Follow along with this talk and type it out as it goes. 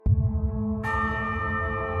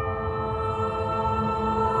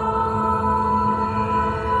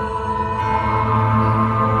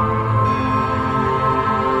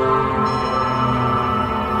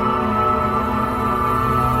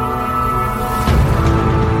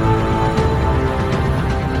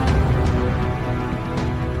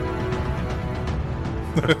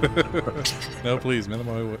No, please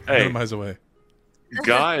minimize, Hey. minimize away.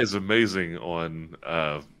 Guy is amazing on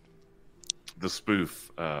the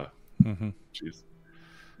spoof. Jeez,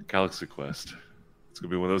 Galaxy Quest. It's gonna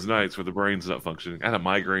be one of those nights where the brain's not functioning. I had a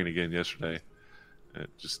migraine again yesterday. It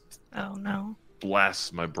just Oh no.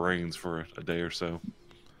 blasts my brains for a day or so.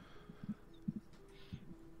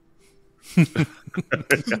 I'm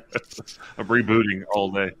rebooting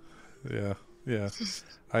all day. Yeah.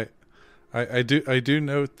 I do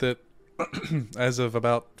note that as of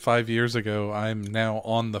about 5 years ago, I'm now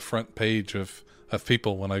on the front page of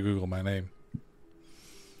people when I Google my name.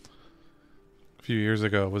 A few years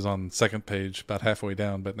ago, I was on the second page, about halfway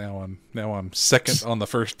down, but now I'm second on the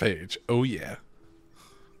first page. Oh yeah.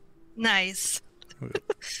 Nice.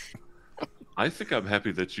 I think I'm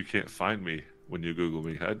happy that you can't find me when you Google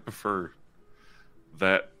me. I'd prefer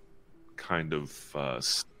that kind of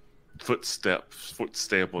foot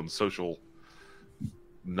stamp on social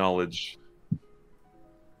knowledge.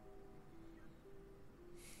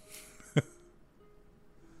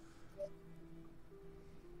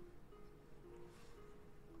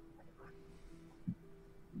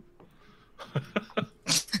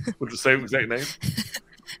 With the same exact name?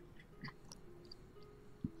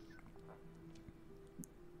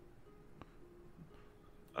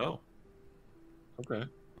 Oh. Okay.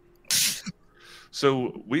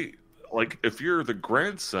 So if you're the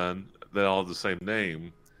grandson that all have the same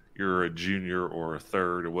name, you're a junior or a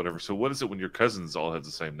third or whatever. So what is it when your cousins all have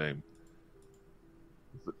the same name?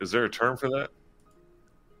 Is there a term for that?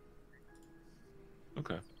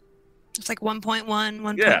 Okay. It's like 1.1,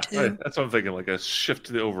 1.2. Yeah, right. That's what I'm thinking. Like a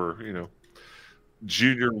shift over,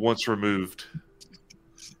 junior once removed.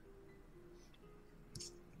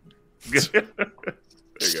 There you go.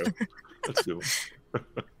 That's good.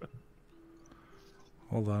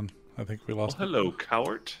 Hold on. I think we lost. Well, hello,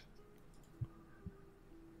 coward.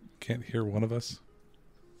 Can't hear one of us.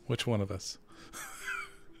 Which one of us?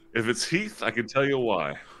 If it's Heath, I can tell you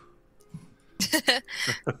why.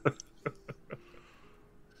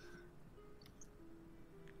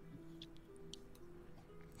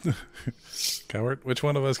 Coward, which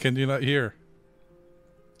one of us can you not hear?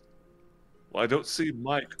 Well, I don't see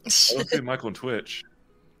Mike. I don't see Mike on Twitch.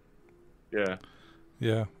 Yeah.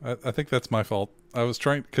 Yeah, I think that's my fault. I was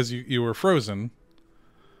trying because you were frozen.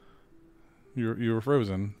 You were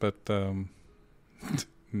frozen, but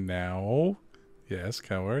now, yes,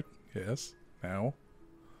 coward, yes, now.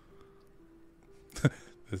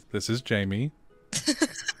 This is Jamie.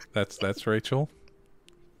 That's Rachel.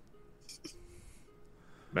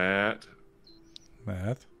 Matt.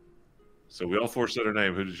 So we all four said her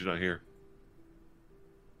name. Who did you not hear?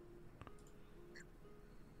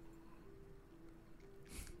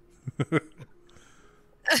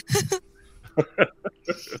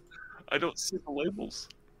 I don't see the labels.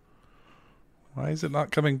 Why is it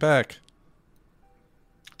not coming back?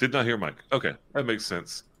 Did not hear Mike. Okay, that makes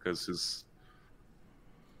sense because his.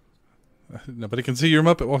 Nobody can see your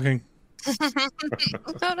Muppet walking.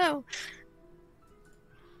 Oh no.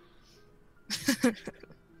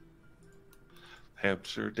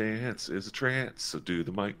 Hamster dance is a trance, so do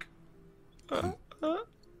the mic.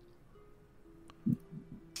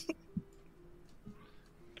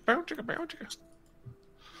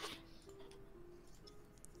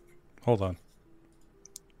 Hold on.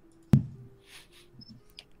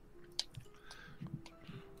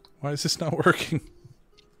 Why is this not working?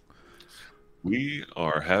 We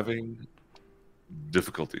are having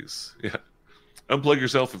difficulties. Yeah. Unplug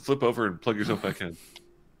yourself and flip over and plug yourself back in.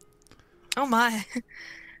 Oh my.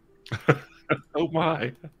 Oh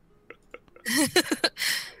my.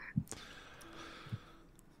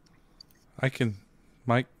 I can.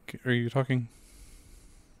 Mike, are you talking?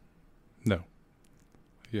 No.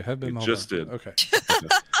 You had been. You all just done. did. Okay.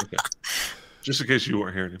 Okay. Just in case you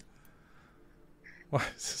weren't hearing him. Why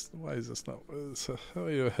is this not?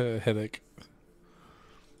 I have a headache.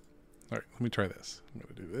 All right, let me try this. I'm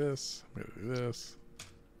going to do this. I'm going to do this.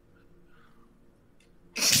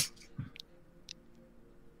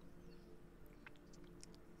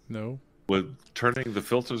 No. Would turning the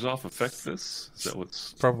filters off affect this? Is that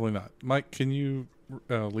what's... Probably not. Mike, can you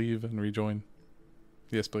leave and rejoin?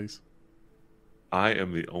 Yes, please. I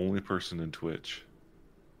am the only person in Twitch.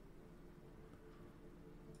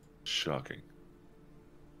 Shocking.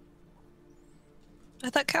 I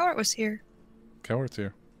thought Cowart was here. Coward's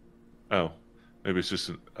here. Oh, maybe it's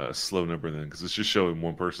just a slow number then, because it's just showing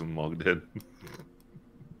one person logged in.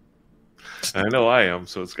 I know I am,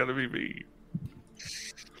 so it's got to be me.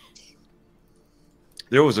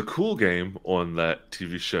 There was a cool game on that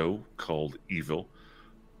TV show called Evil.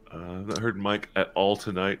 I heard Mike at all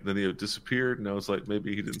tonight. Then he had disappeared, and I was like,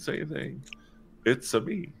 maybe he didn't say anything. It's a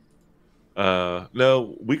me.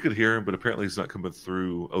 No, we could hear him, but apparently he's not coming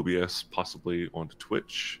through OBS, possibly onto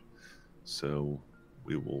Twitch. So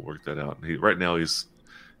we will work that out. Right now he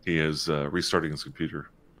is restarting his computer.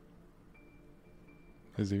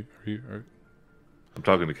 Is he? I'm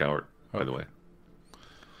talking to Cowart, by the way.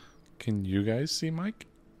 Can you guys see Mike?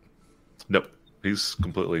 Nope. He said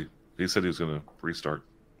he was going to restart.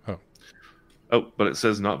 Oh. Oh, but it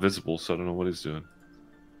says not visible, so I don't know what he's doing.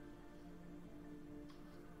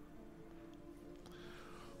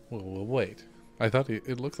 Well, wait. I thought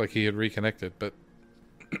it looked like he had reconnected, but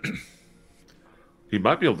He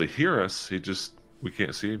might be able to hear us. We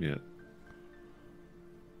can't see him yet.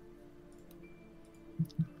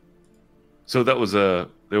 So there was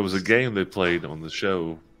a game they played on the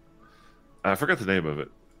show. I forgot the name of it.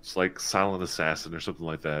 It's like Silent Assassin or something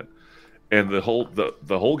like that. And the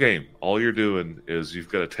whole game, all you're doing is you've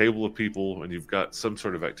got a table of people and you've got some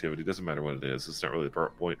sort of activity. It doesn't matter what it is. It's not really the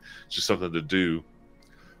point. It's just something to do.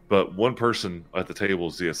 But one person at the table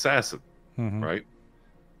is the assassin, right?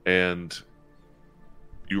 And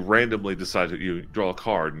you randomly you draw a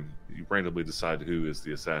card and you randomly decide who is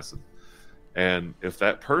the assassin. And if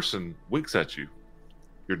that person winks at you,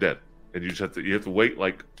 you're dead. And you have to wait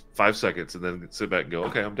like 5 seconds and then sit back and go,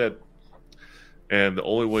 okay, I'm dead. And the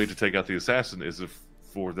only way to take out the assassin is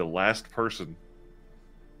for the last person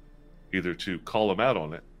either to call him out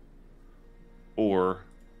on it or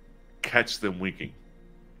catch them winking.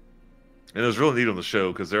 And it was really neat on the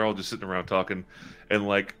show because they're all just sitting around talking, and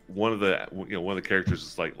like one of the characters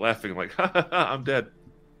is like laughing, like, ha, ha, ha, I'm dead,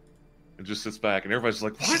 and just sits back, and everybody's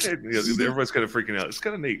like, what? Everybody's kind of freaking out. It's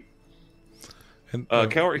kind of neat. And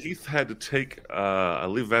Cowart Heath had to take a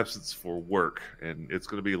leave of absence for work, and it's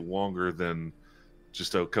going to be longer than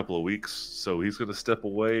just a couple of weeks. So he's going to step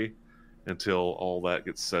away until all that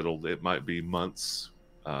gets settled. It might be months.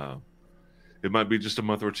 It might be just a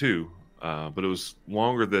month or two. But it was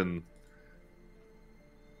longer than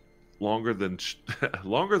long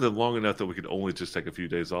enough that we could only just take a few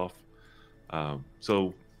days off.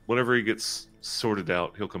 So whenever he gets sorted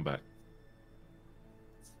out, he'll come back.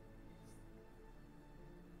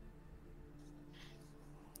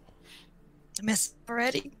 I missed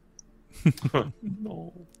already.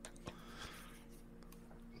 No.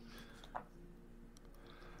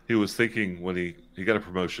 He was thinking when he got a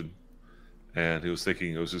promotion, and he was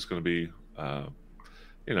thinking it was just going to be,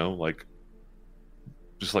 like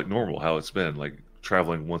just like normal, how it's been, like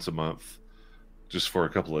traveling once a month, just for a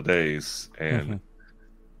couple of days, and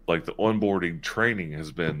like the onboarding training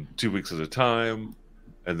has been 2 weeks at a time,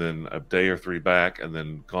 and then a day or three back, and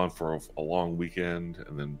then gone for a long weekend,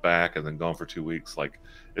 and then back, and then gone for 2 weeks. Like,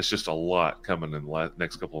 it's just a lot coming in the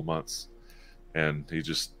next couple of months. And he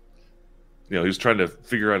just, he was trying to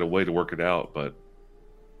figure out a way to work it out, but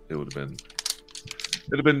it'd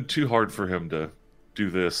have been too hard for him to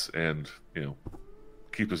do this and,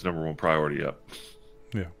 keep his number one priority up.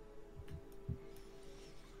 Yeah.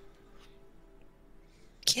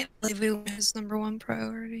 Can't believe we were his number one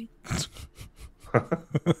priority.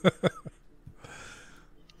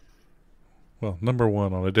 Well, number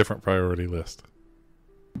one on a different priority list.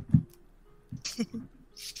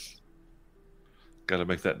 Got to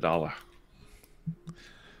make that dollar.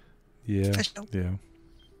 Yeah, yeah.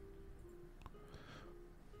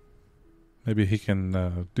 Maybe he can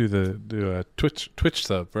do a Twitch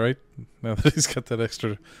sub, right? Now that he's got that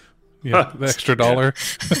extra, the extra dollar.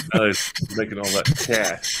 He's making all that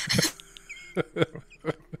cash.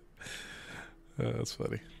 That's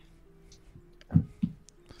funny.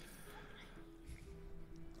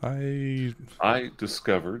 I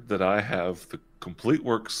discovered that I have the complete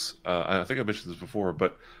works. I think I mentioned this before,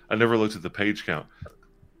 but I never looked at the page count.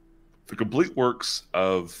 The complete works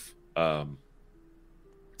of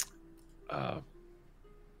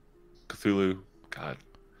Cthulhu. God,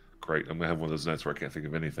 great! I'm gonna have one of those nights where I can't think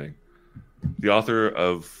of anything. The author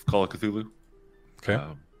of Call of Cthulhu. Okay.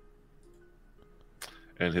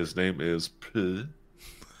 And his name is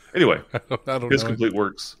Anyway, I don't his know. complete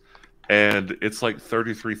works, and it's like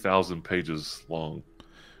 33,000 pages long.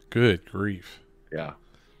 Good grief! Yeah.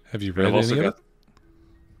 Have you read any of it?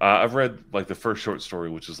 I've read like the first short story,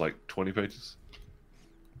 which is like 20 pages.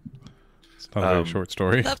 It's not a very short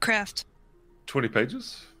story. Lovecraft. 20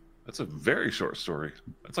 pages? That's a very short story.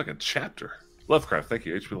 That's like a chapter. Lovecraft, thank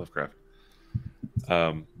you, H.P. Lovecraft.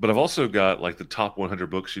 But I've also got like the top 100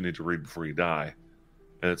 books you need to read before you die,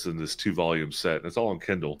 and it's in this 2-volume set, and it's all on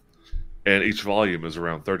Kindle, and each volume is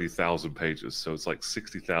around 30,000 pages, so it's like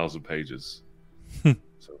 60,000 pages.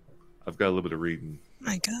 So I've got a little bit of reading.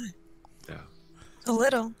 My God. Yeah. A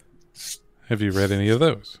little. Have you read any of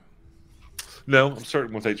those? No, I'm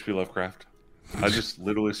starting with H.P. Lovecraft. I just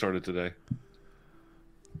literally started today.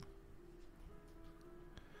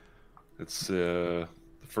 It's the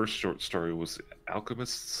first short story was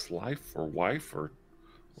Alchemist's Life or Wife, or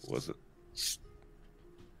what was it?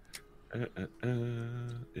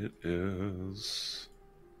 It is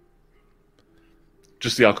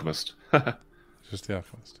just The Alchemist. Just The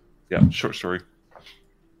Alchemist. Yeah, short story.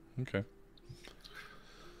 Okay.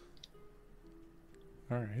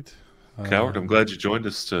 All right. Coward, I'm glad you joined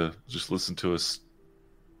us to just listen to us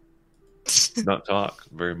not talk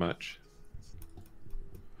very much.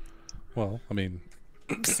 Well, I mean,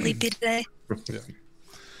 I'm sleepy today. yeah.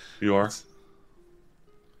 You are?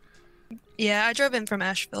 Yeah, I drove in from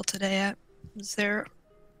Asheville today. I was there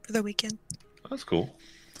for the weekend. That's cool.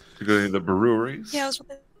 You go to any of the breweries? Yeah, it was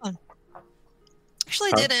really fun. Actually,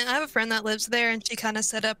 Huh? didn't. I have a friend that lives there, and she kind of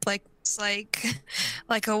set up like it's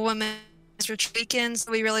like a woman's retreat weekend.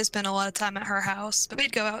 So we really spent a lot of time at her house. But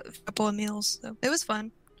we'd go out for a couple of meals, so it was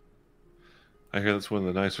fun. I hear that's one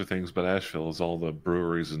of the nicer things about Asheville is all the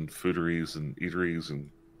breweries and fooderies and eateries and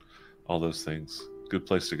all those things. Good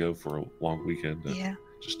place to go for a long weekend to Yeah.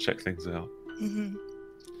 just check things out. Hmm.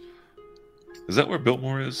 Is that where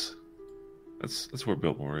Biltmore is? That's where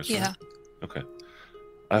Biltmore is. Yeah. Right? Okay.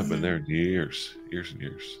 I haven't been Mhm. there in years and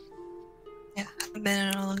years. Yeah, I haven't been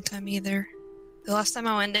in a long time either. The last time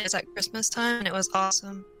I went it was at Christmas time, and it was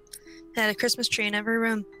awesome. They had a Christmas tree in every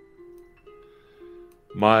room.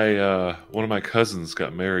 My one of my cousins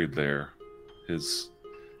got married there. His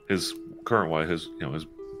current wife, his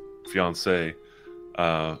fiance,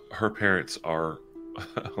 her parents are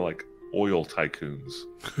like oil tycoons.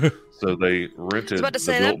 So they I rented was about to the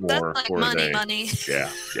say that's Biltmore like for a day. money. Yeah.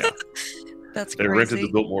 That's They crazy. rented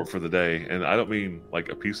the Biltmore for the day, and I don't mean like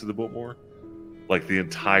a piece of the Biltmore, like the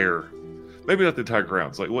entire, maybe not the entire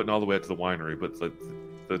grounds. Like it wasn't all the way up to the winery, but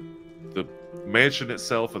the mansion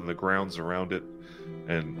itself and the grounds around it,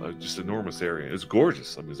 and just enormous area. It's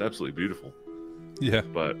gorgeous. I mean, it's absolutely beautiful. Yeah.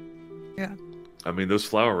 But Yeah. I mean, those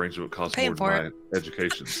flower arrangements cost Paying more for than my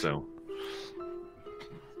education, so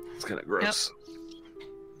it's kind of gross.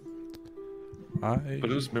 But it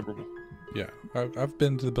was memorable. Yeah, I've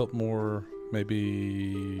been to the Biltmore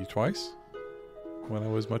maybe twice when I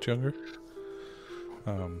was much younger.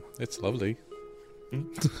 It's lovely,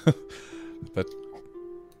 but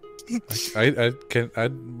I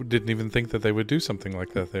didn't even think that they would do something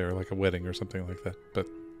like that there, like a wedding or something like that. But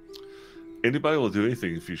Anybody will do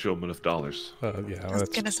anything if you show them enough dollars. yeah, I was that's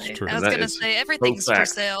gonna say. true. I was That gonna is say everything's for fact.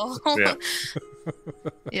 sale. Yeah.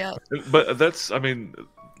 Yeah. But that's, I mean,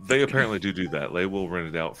 they apparently do that. They will rent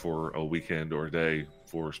it out for a weekend or a day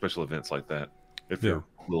for special events like that if you're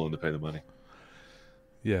willing to pay the money.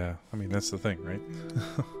 Yeah, I mean that's the thing, right?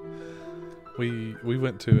 we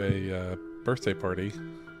went to a birthday party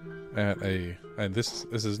at and this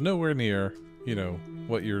is nowhere near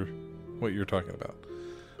what you're talking about,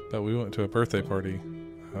 but we went to a birthday party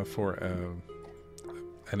for an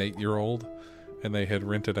 8-year-old, and they had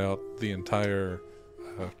rented out the entire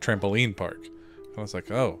trampoline park. I was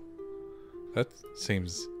like, oh, that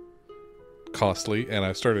seems costly, and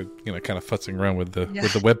I started kind of futzing around with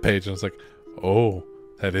the web page, and I was like, oh,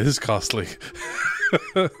 that is costly.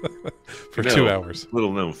 For 2 hours.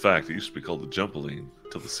 Little known fact, it used to be called the Jumpaline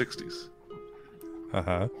until the 60s.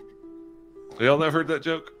 Uh-huh. Y'all never heard that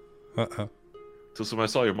joke? Uh-huh. Till somebody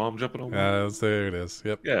saw your mom jumping on one? There it is.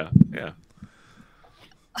 Yep. Yeah.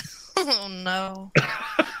 Oh no.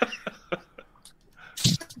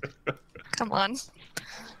 Come on.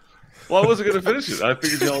 Well, I wasn't going to finish it. I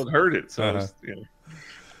figured y'all had heard it. So I was,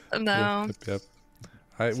 No. Yep.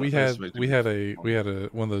 We had a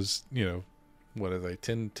one of those, what are they,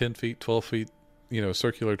 10 feet, 12 feet,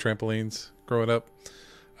 circular trampolines growing up.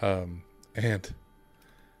 And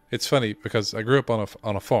it's funny because I grew up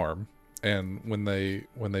on a farm, and when they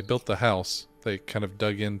built the house, they kind of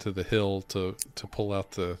dug into the hill to pull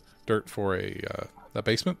out the dirt for a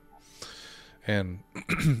basement. And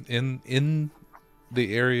in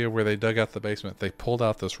the area where they dug out the basement, they pulled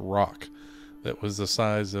out this rock that was the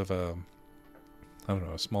size of a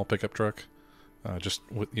small pickup truck. Just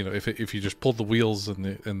if you just pulled the wheels and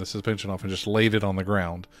the suspension off and just laid it on the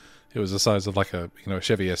ground, it was the size of like a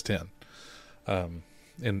Chevy S10,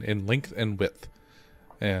 in length and width.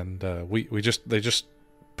 And they just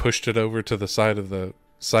pushed it over to the side of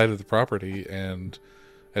the property, and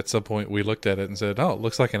at some point we looked at it and said, oh, it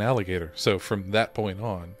looks like an alligator. So from that point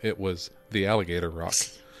on, it was the alligator rock.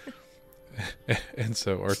 And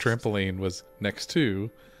so our trampoline was next to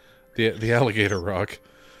the alligator rock.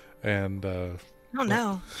 And Oh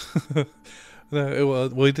no. Well,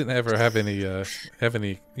 we didn't ever have any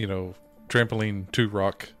trampoline to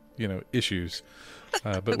rock issues,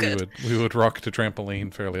 but we would rock to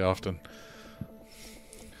trampoline fairly often.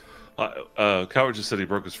 Coward just said he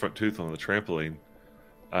broke his front tooth on the trampoline.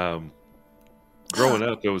 Growing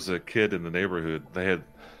up, there was a kid in the neighborhood. They had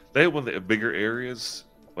one of the bigger areas.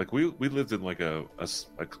 Like we lived in like an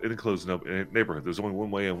enclosed neighborhood. There was only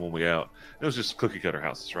one way in, one way out. It was just cookie cutter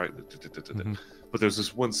houses, right? Mm-hmm. But there's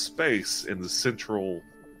this one space in the central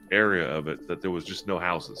area of it that there was just no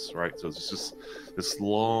houses, right? So it's just this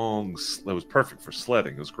long. It was perfect for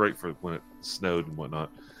sledding. It was great for when it snowed and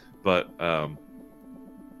whatnot. But I'm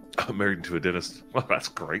married to a dentist. Well, that's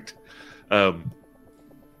great.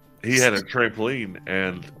 He had a trampoline,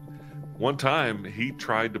 and one time he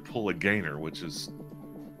tried to pull a gainer, which is,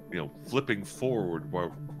 flipping forward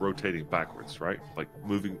while rotating backwards, right? Like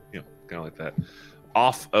moving, kind of like that,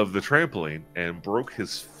 off of the trampoline, and broke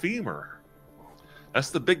his femur. That's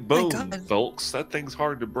the big bone, folks. That thing's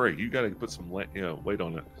hard to break. You got to put some, weight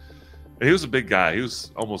on it. And he was a big guy. He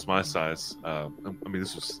was almost my size.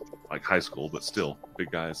 This was like high school, but still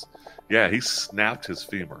big guys. Yeah, he snapped his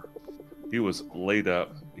femur. He was laid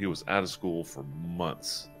up. He was out of school for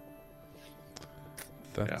months.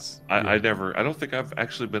 I don't think I've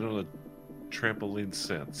actually been on a trampoline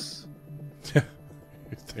since. Yeah,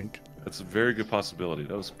 you think? That's a very good possibility.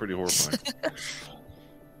 That was pretty horrifying.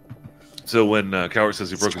 So when Coward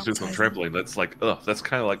says he broke his tooth on a trampoline, that's like, that's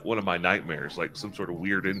kind of like one of my nightmares, like some sort of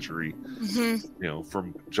weird injury,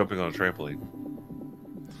 from jumping on a trampoline.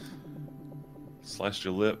 Slashed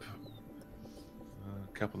your lip.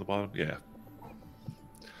 Cap on the bottom. Yeah.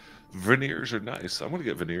 Veneers are nice. I'm going to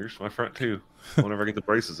get veneers. My front too. Whenever I get the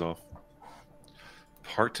braces off.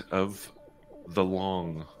 Part of the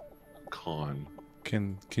long con.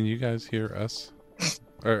 Can you guys hear us?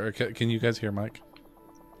 or can you guys hear Mike?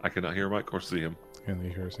 I cannot hear Mike or see him. Can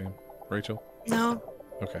you hear or see him? Rachel? No.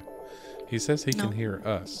 Okay. He says he can hear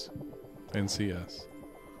us and see us.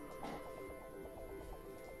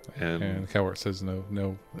 And Cowart says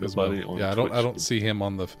no as well. Yeah, I don't see him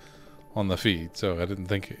on the feed, so I didn't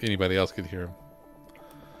think anybody else could hear him.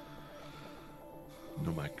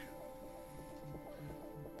 No mic.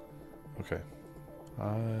 Okay.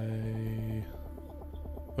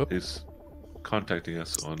 He's contacting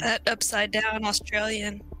us on that upside down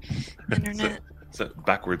Australian internet. It's that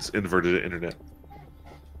backwards inverted internet.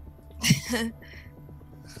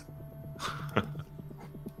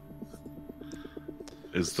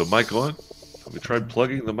 Is the mic on? Have we tried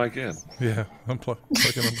plugging the mic in? Yeah, I'm plugging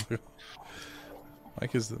the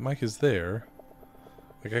mic. Mic is there.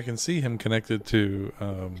 Like I can see him connected to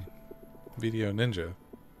Video Ninja,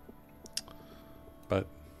 but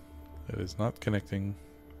it is not connecting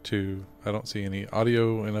to. I don't see any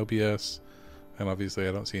audio in OBS, and obviously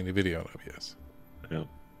I don't see any video in OBS. Yeah.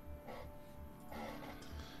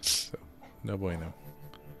 So no bueno.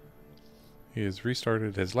 He has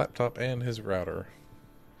restarted his laptop and his router.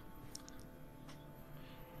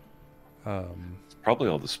 It's probably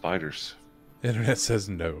all the spiders. Internet says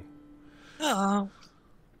no. Oh.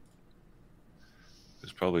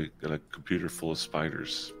 There's probably got a computer full of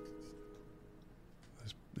spiders.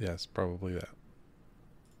 Yes, probably that.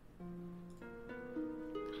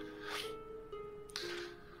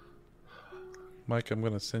 Mike, I'm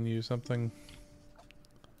going to send you something.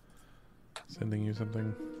 Sending you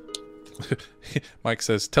something. Mike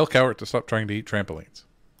says, tell Cowart to stop trying to eat trampolines.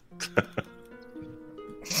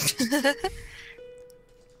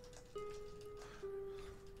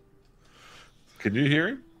 Can you hear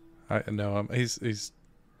him? No, I'm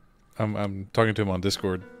talking to him on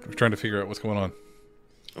Discord. We're trying to figure out what's going on.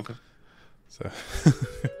 Okay. So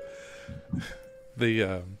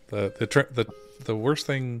the worst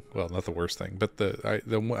thing, well, not the worst thing, but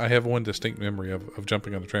I have one distinct memory of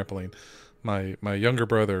jumping on the trampoline. My younger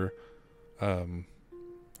brother, I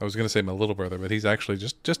was going to say my little brother, but he's actually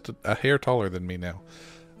just a hair taller than me now.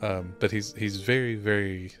 But he's very,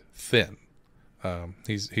 very thin.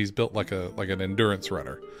 He's built like an endurance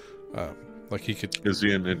runner. Like he could. Is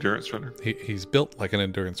he an endurance runner? He's built like an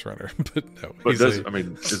endurance runner, but no. But is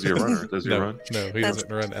he a runner? Does he run? No, he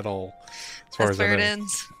doesn't run at all. As far as I know. That's where it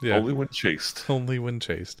ends. Yeah. Only when chased. Only when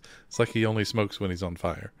chased. It's like he only smokes when he's on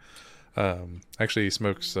fire. Actually, he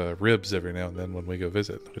smokes ribs every now and then when we go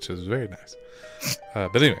visit, which is very nice.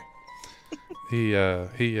 But anyway.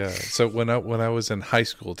 So when I was in high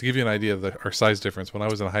school, to give you an idea of our size difference, when I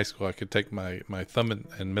was in high school, I could take my thumb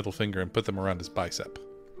and middle finger and put them around his bicep.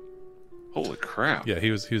 Holy crap! Yeah, he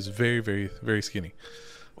was very, very, very skinny.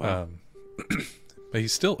 Wow. But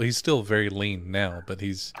he's still very lean now. But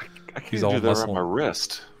he's all do that muscle around my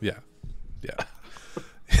wrist. Yeah.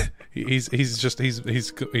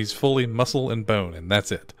 he's fully muscle and bone, and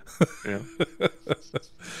that's it. Yeah.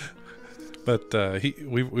 But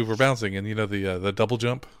we were bouncing, and the double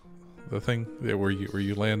jump, the thing where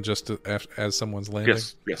you land just as someone's landing.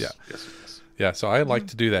 Yes. Yeah. So I like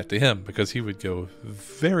to do that to him because he would go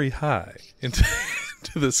very high into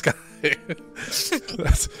the sky.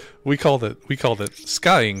 We called it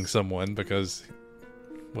skying someone because,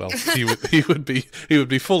 well, he would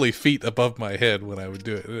be fully feet above my head when I would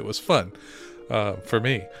do it, and it was fun for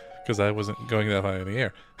me because I wasn't going that high in the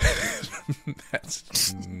air.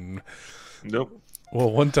 Nope.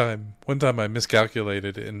 Well, one time I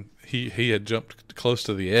miscalculated, and he had jumped close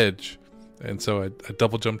to the edge, and so I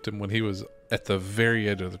double jumped him when he was at the very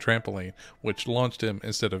edge of the trampoline, which launched him,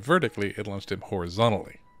 instead of vertically, it launched him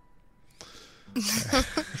horizontally.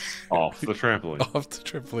 Off the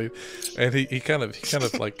trampoline. And he kind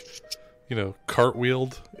of like,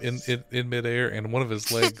 cartwheeled in midair, and one of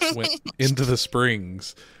his legs went into the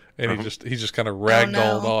springs, and he just kind of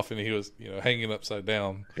ragdolled off, and he was hanging upside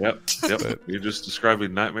down. Yep. But you're just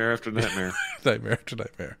describing nightmare after nightmare. Nightmare after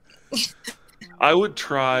nightmare. I would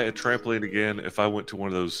try a trampoline again if I went to one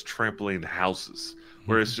of those trampoline houses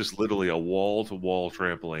where it's just literally a wall-to-wall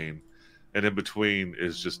trampoline, and in between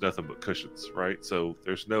is just nothing but cushions, right? So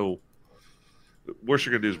there's no... Worst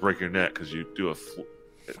you're going to do is break your neck because you do an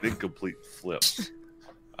incomplete flip.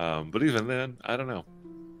 But even then, I don't know.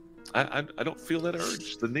 I don't feel that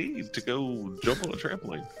urge, the need to go jump on a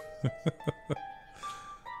trampoline.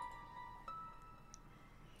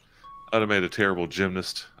 I'd have made a terrible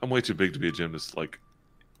gymnast. I'm way too big to be a gymnast. Like,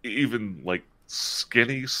 even like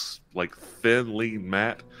skinny, like thin, lean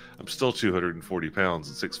Matt, I'm still 240 pounds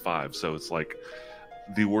and 6'5", so it's like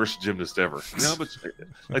the worst gymnast ever. But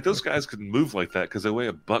like those guys can move like that because they weigh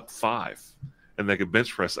 $105 and they can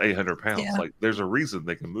bench press 800 pounds. Yeah. Like, there's a reason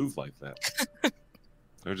they can move like that.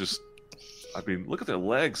 They're just, I mean, look at their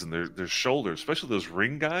legs and their shoulders, especially those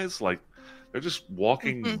ring guys. Like, they're just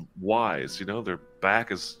walking wise. Their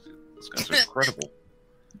back is. Those guys are incredible.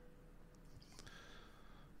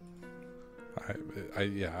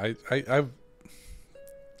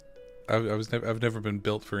 I've never been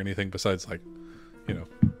built for anything besides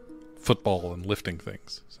football and lifting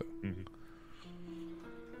things. So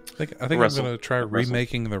I think I'm going to try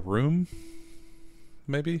remaking The Room,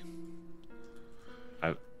 maybe.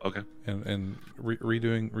 Okay. And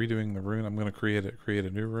redoing The Room. I'm going to create a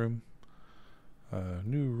new room.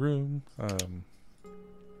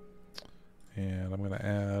 And I'm going to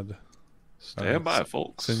add. Stand by,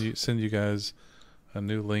 folks. Send you guys a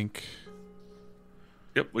new link.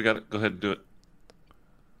 Yep, we got it. Go ahead and do it.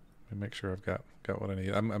 Let me make sure I've got what I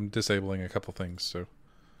need. I'm disabling a couple things, so.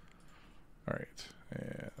 All right,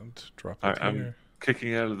 and drop it here. I'm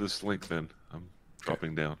kicking out of this link. Then I'm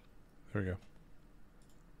dropping down. There we go.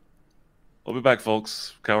 We'll be back,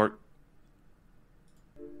 folks. Cowart.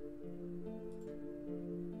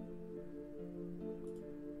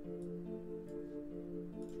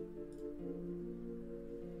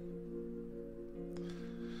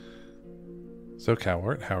 So,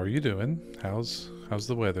 Cowart, how are you doing? How's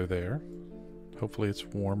the weather there? Hopefully it's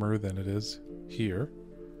warmer than it is here.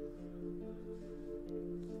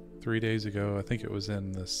 3 days ago, I think it was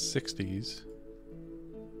in the 60s.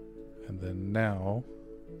 And then now,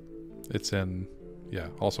 it's in,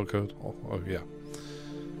 also code. Oh yeah.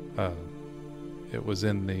 It was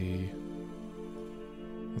in the,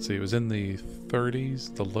 it was in the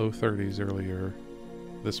 30s, the low 30s earlier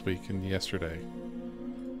this week and yesterday.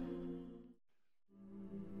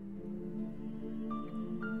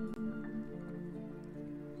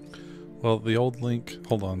 Well, the old link,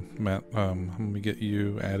 hold on, Matt, let me get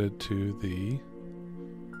you added to the...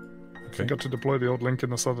 Okay. I got to deploy the old link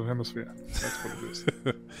in the Southern Hemisphere. That's what it is.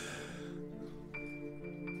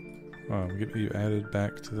 Get you added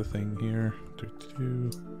back to the thing here.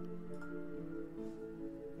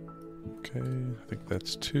 Okay, I think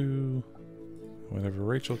that's 2. Whenever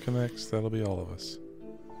Rachel connects, that'll be all of us.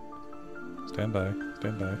 Stand by.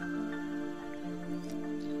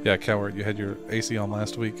 Yeah, Cowart, you had your AC on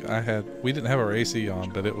last week. We didn't have our AC on,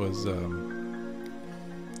 but it was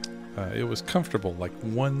comfortable. Like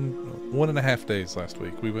one and a half days last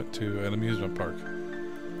week. We went to an amusement park,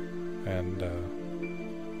 and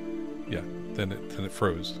then it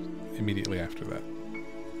froze immediately after that.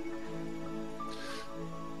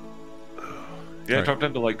 Yeah, it dropped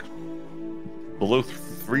down to like below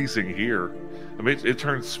freezing here. I mean, it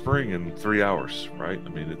turned spring in 3 hours, right? I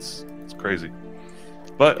mean, it's crazy.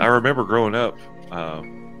 But I remember growing up,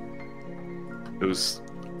 it was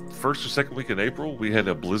first or second week in April, we had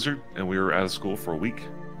a blizzard and we were out of school for a week.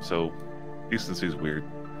 So East Tennessee is weird.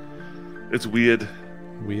 It's weird.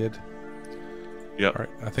 Weird. Yep. All right.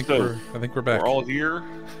 I think we're back. We're all here.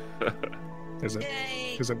 Is it?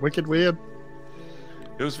 Yay. Is it wicked weird?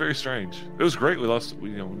 It was very strange. It was great. We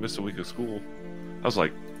missed a week of school. I was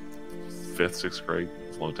like 5th, 6th grade.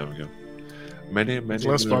 It's a long time ago. It's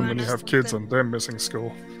less fun when you have kids and they're missing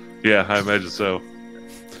school. Yeah, I imagine so.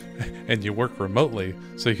 And you work remotely,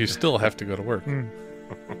 so you still have to go to work.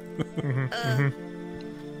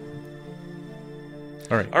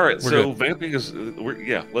 All right. So good. vamping is.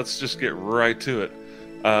 Let's just get right to it.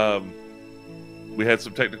 We had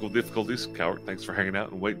some technical difficulties. Coward, thanks for hanging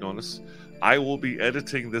out and waiting on us. I will be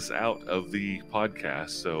editing this out of the podcast,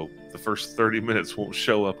 so the first 30 minutes won't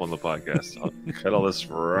show up on the podcast. I'll cut all this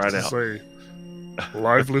right out. Say,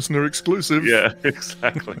 live listener exclusive. Yeah,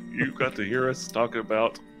 exactly. You got to hear us talk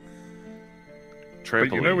about trampolines.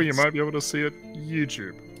 But you know where you might be able to see it?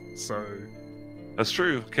 YouTube. So that's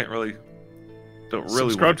true. Don't really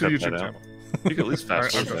subscribe to want the to cut YouTube that out. channel. You can at least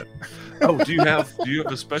fast forward that. Oh, do you have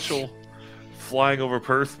a special flying over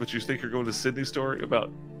Perth, but you think you're going to Sydney story about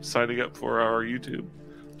signing up for our YouTube?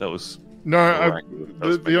 That was no.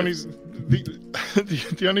 The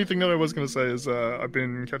only thing that I was going to say is I've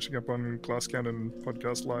been catching up on Glass Cannon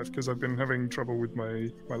podcast live because I've been having trouble with my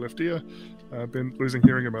left ear. I've been losing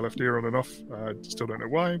hearing in my left ear on and off. I still don't know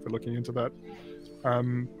why. We're looking into that.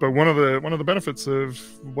 But one of the benefits of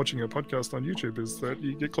watching a podcast on YouTube is that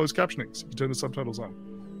you get closed captioning. So you can turn the subtitles on.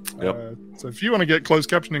 Yep. So if you want to get closed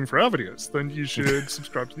captioning for our videos, then you should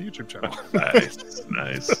subscribe to the YouTube channel.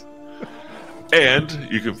 Nice. And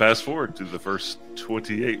you can fast forward to the first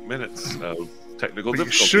 28 minutes of technical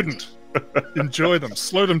difficulties. You shouldn't. Enjoy them.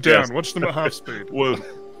 Slow them down. Yes. Watch them at half speed. Whoa.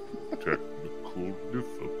 Technical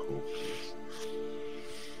difficulties.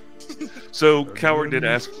 So, Coward did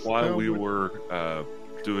ask while we were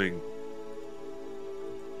doing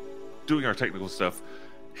our technical stuff.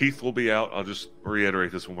 Heath will be out. I'll just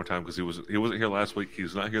reiterate this one more time because he wasn't here last week.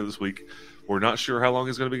 He's not here this week. We're not sure how long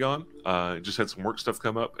he's going to be gone. Just had some work stuff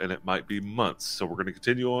come up, and it might be months. So we're going to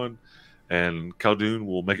continue on, and Khaldun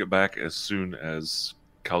will make it back as soon as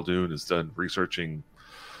Khaldun is done researching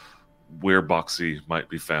where Boxy might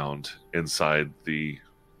be found inside the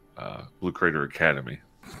Blue Crater Academy.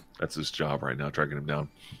 That's his job right now, tracking him down.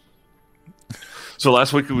 So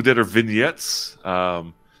last week we did our vignettes.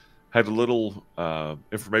 Had a little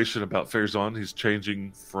information about Farazan. He's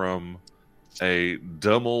changing from a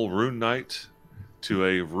dumb old Rune Knight to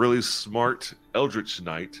a really smart Eldritch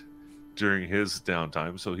Knight during his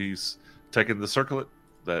downtime. So he's taken the circlet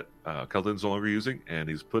that Khaldun's no longer using, and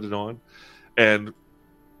he's put it on. And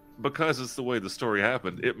because it's the way the story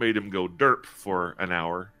happened, it made him go derp for an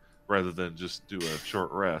hour rather than just do a short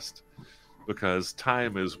rest. Because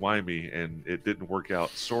time is wimey, and it didn't work out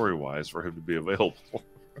story-wise for him to be available.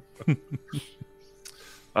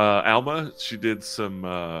 Alma, she did some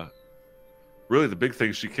really the big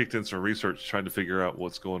thing. She kicked in some research trying to figure out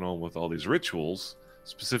what's going on with all these rituals,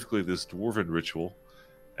 specifically this dwarven ritual,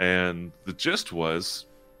 and the gist was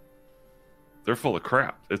they're full of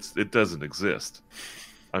crap. It doesn't exist.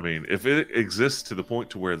 I mean, if it exists to the point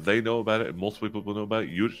to where they know about it and multiple people know about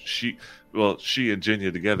it, she and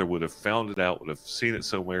Jenya together would have found it out, would have seen it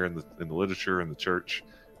somewhere in the literature in the church,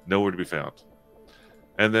 nowhere to be found.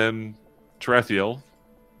 And then Tarathiel,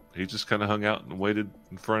 he just kind of hung out and waited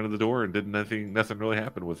in front of the door and nothing really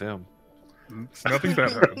happened with him. Nothing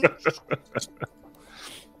bad happened.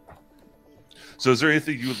 So is there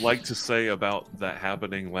anything you would like to say about that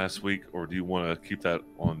happening last week, or do you want to keep that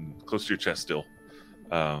on close to your chest still,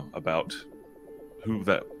 about who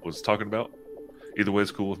that was talking about? Either way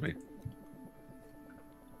is cool with me.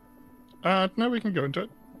 No, we can go into it.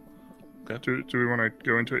 Okay. Do we want to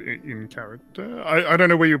go into it in character? I don't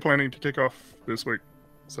know where you're planning to kick off this week.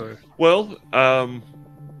 So well,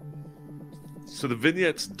 so the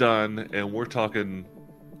vignette's done, and we're talking.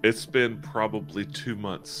 It's been probably 2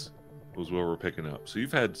 months was where we're picking up. So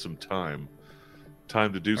you've had some time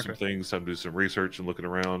to do some things, time to do some research and looking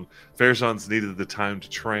around. Farazan's needed the time to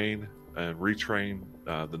train and retrain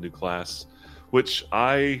the new class, which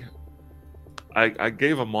I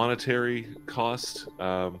gave a monetary cost.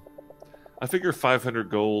 I figure 500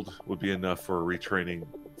 gold would be enough for a retraining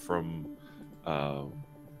from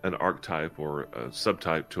an archetype or a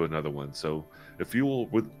subtype to another one. So if you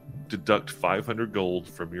would deduct 500 gold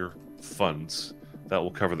from your funds, that will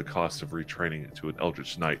cover the cost of retraining it to an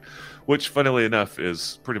Eldritch Knight, which, funnily enough,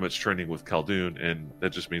 is pretty much training with Khaldun, and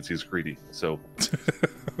that just means he's greedy. So,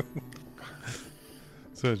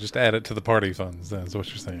 so just add it to the party funds. That's what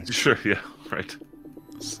you're saying. Sure. Yeah. Right.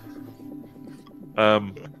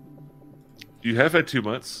 You have had 2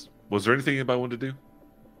 months. Was there anything anybody wanted to do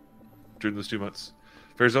during those 2 months?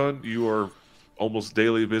 Farazan, you are almost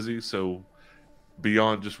daily busy, so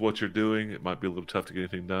beyond just what you're doing, it might be a little tough to get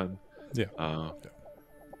anything done. Yeah.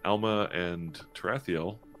 Alma and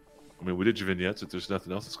Tarathiel, I mean, we did your vignettes. If there's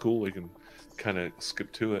nothing else that's cool, we can kind of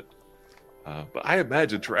skip to it. But I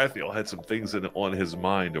imagine Tarathiel had some things on his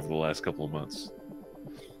mind over the last couple of months.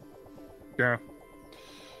 Yeah.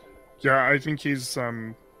 Yeah, I think he's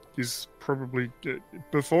probably...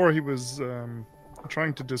 Before he was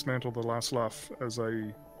trying to dismantle the Last Laugh as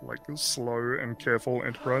a slow and careful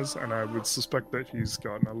enterprise, and I would suspect that he's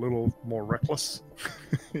gotten a little more reckless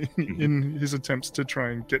in his attempts to try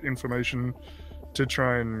and get information,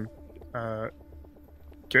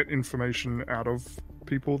 out of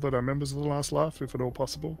people that are members of the Last Laugh, if at all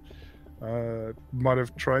possible. Might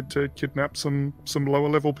have tried to kidnap some lower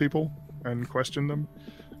level people and question them,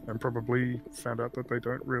 and probably found out that they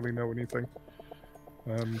don't really know anything.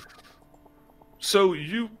 So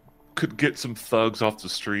you could get some thugs off the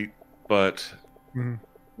street, but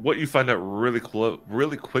what you find out really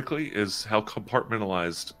quickly is how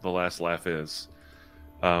compartmentalized the Last Laugh is.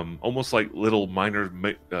 Almost like little minor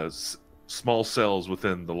small cells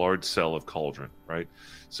within the large cell of Cauldron, right?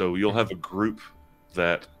 So you'll have a group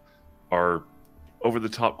that are over the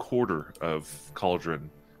top quarter of Cauldron,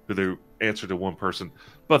 who they answer to one person,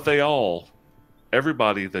 but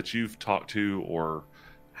everybody that you've talked to, or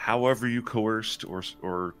however you coerced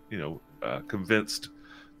or convinced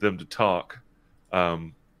them to talk,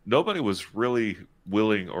 nobody was really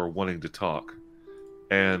willing or wanting to talk.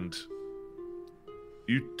 And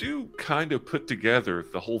you do kind of put together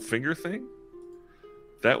the whole finger thing.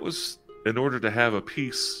 That was in order to have a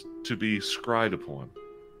piece to be scried upon.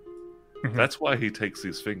 That's why he takes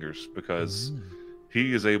these fingers, because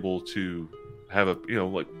he is able to have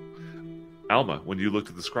like Alma, when you looked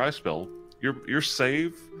at the scry spell, your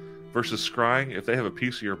save versus scrying, if they have a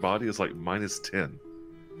piece of your body, is like -10.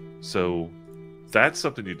 So that's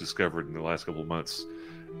something you discovered in the last couple of months.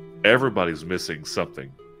 Everybody's missing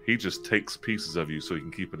something. He just takes pieces of you so he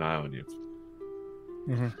can keep an eye on you.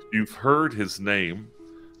 You've heard his name.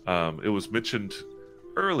 It was mentioned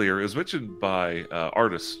earlier. It was mentioned by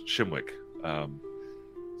artist Shimwick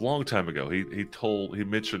long time ago. He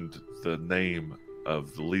mentioned the name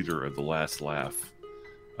of the leader of the Last Laugh.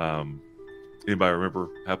 Anybody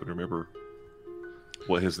happen to remember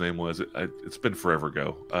what his name was? It's been forever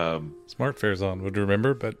ago. Smart Fairzon would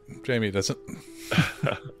remember, but Jamie doesn't.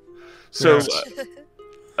 So,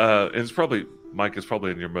 and it's probably, Mike, is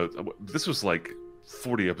probably in your mode. This was like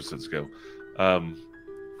 40 episodes ago.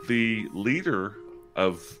 The leader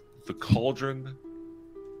of the Cauldron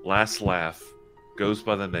Last Laugh goes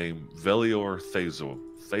by the name Velior Thazo.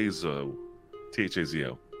 Thazo.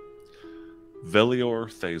 Thazo. Velior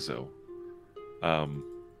Thazo.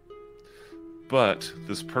 But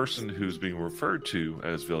this person who's being referred to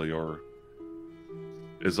as Velior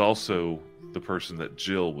is also the person that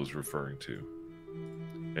Jill was referring to.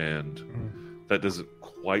 And that doesn't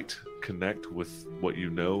quite connect with what you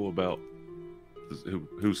know about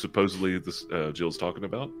who supposedly this Jill's talking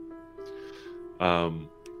about.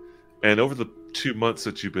 And over the 2 months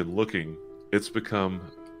that you've been looking, it's become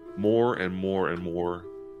more and more and more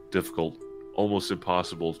difficult, almost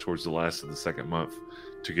impossible towards the last of the second month,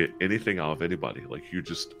 to get anything out of anybody. Like, you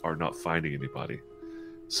just are not finding anybody.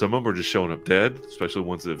 Some of them are just showing up dead, especially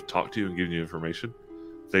ones that have talked to you and given you information.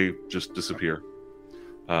 They just disappear.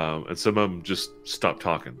 And some of them just stop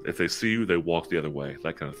talking. If they see you, they walk the other way.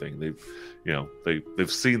 That kind of thing.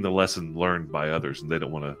 They've seen the lesson learned by others, and they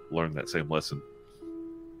don't want to learn that same lesson.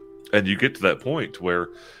 And you get to that point where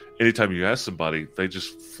anytime you ask somebody, they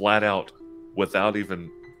just flat out, without even,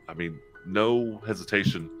 no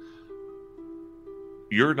hesitation,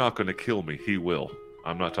 "You're not going to kill me. He will.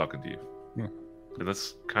 I'm not talking to you." Yeah. And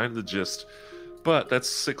that's kind of the gist. But that's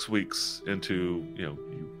 6 weeks into,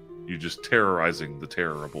 you just terrorizing the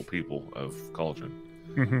terrible people of Cauldron.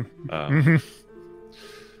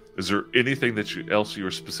 Is there anything else you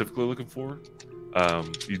were specifically looking for?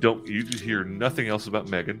 You hear nothing else about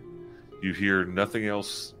Megan. You hear nothing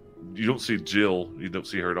else. You don't see Jill. You don't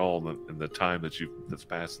see her at all in the time that's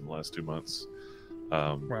passed in the last 2 months.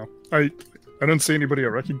 Wow. I don't see anybody I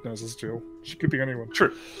recognize as Jill. She could be anyone.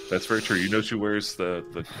 True. That's very true. You know she wears the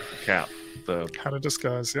cap. The hat of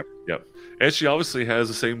disguise, yep. Yep. And she obviously has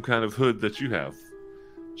the same kind of hood that you have.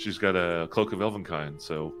 She's got a cloak of Elvenkind,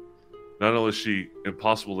 so not only is she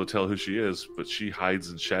impossible to tell who she is, but she hides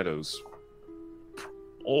in shadows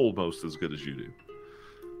almost as good as you do.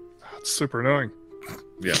 That's super annoying.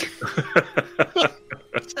 Yeah.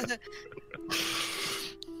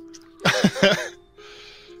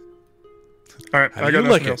 All right, How I do got you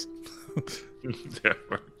like nothing else. Yeah,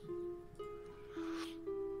 right.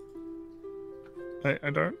 I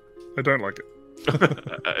don't like it.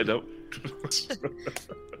 I don't.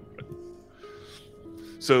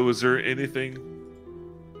 So, is there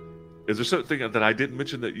something that I didn't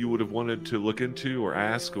mention that you would have wanted to look into or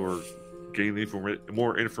ask or gain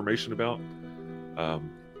more information about?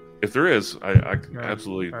 If there is, I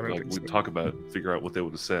absolutely we'd talk about it and figure out what they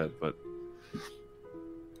would have said. But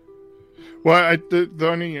well, the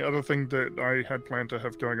only other thing that I had planned to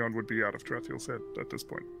have going on would be out of Tarathiel's head at this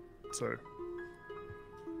point. So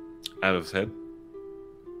out of his head.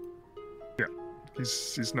 Yeah,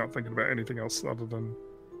 he's not thinking about anything else other than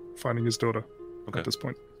finding his daughter at this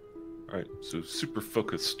point. All right, so super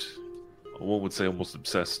focused. One would say almost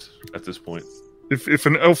obsessed at this point. If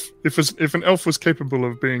an elf was capable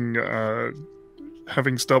of being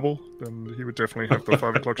having stubble, then he would definitely have the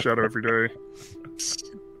 5 o'clock shadow every day.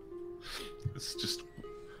 It's just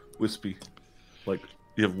wispy, like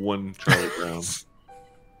you have one Charlie Brown.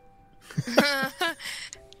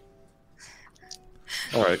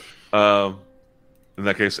 All right. In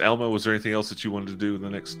that case, Alma, was there anything else that you wanted to do in the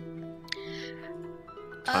next?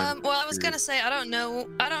 Well, I was gonna say I don't know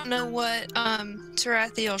what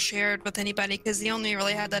Tarathiel shared with anybody because he only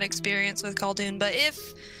really had that experience with Khaldun. But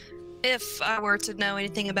if I were to know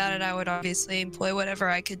anything about it, I would obviously employ whatever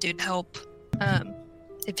I could do to help.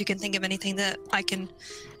 If you can think of anything that I can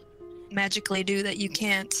magically do that you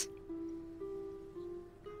can't.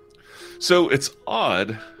 So it's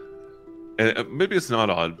odd, and maybe it's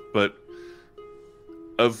not odd, but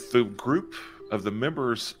of the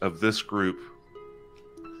members of this group,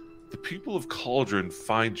 the people of Cauldron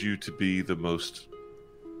find you to be the most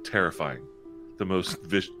terrifying, the most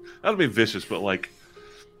vicious. I don't mean vicious, but like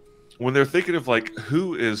when they're thinking of like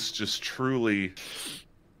who is just truly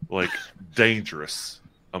like dangerous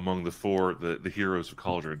among the heroes of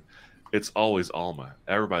Cauldron, it's always Alma.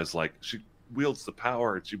 Everybody's like, she wields the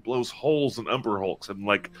power and she blows holes in Umber Hulks and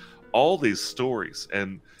like all these stories,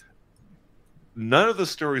 and none of the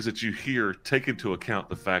stories that you hear take into account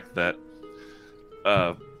the fact that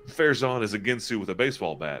Farazan is a Ginsu with a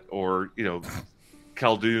baseball bat, or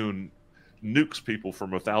Khaldun nukes people from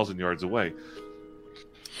 1,000 yards away.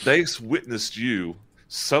 They witnessed you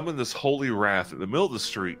summon this holy wrath in the middle of the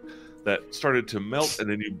street that started to melt, and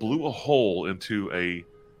then you blew a hole into a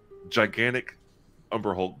gigantic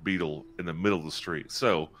Umber Hulk beetle in the middle of the street.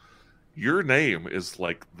 So your name is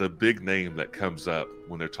like the big name that comes up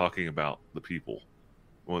when they're talking about the people,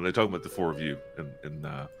 when they're talking about the four of you and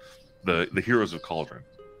the heroes of Cauldron.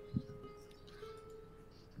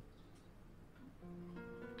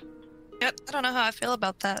 I don't know how I feel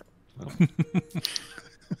about that. I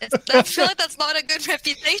feel like that's not a good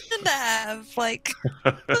reputation to have. Like,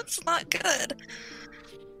 that's not good.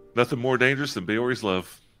 Nothing more dangerous than Baori's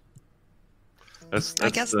love. I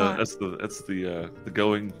guess not. That's the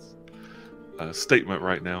going statement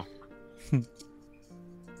right now. And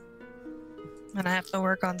I have to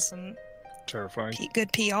work on some terrifying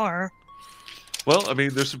good PR. Well, I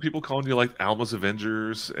mean, there's some people calling you like Alma's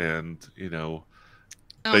Avengers and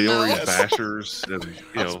Oh, Baori Bashers, and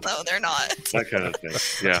no, they're not. That kind of thing.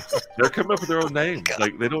 Yeah, they're coming up with their own name.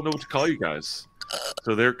 Like they don't know what to call you guys,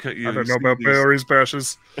 so they're. I don't know about Baori's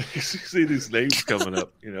Bashers. You see these names coming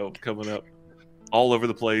up, all over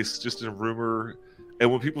the place, just in a rumor.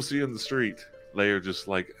 And when people see you in the street, they are just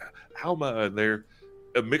like Alma, and they're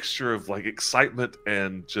a mixture of like excitement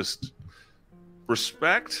and just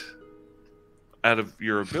respect out of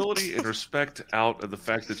your ability and respect out of the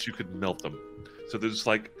fact that you could melt them. So they're just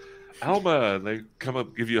like, Alma, and they come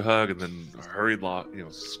up, give you a hug, and then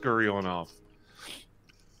scurry on off.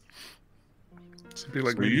 So be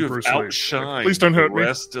like so you have outshined Please don't hurt the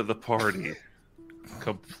rest of the party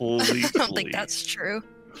completely. I don't think that's true.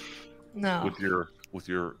 No. With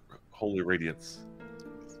your holy radiance.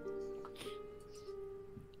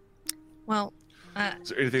 Well, is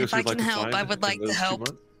there anything if else I you'd like can to help, find I would like to help.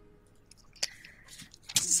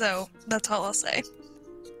 So that's all I'll say.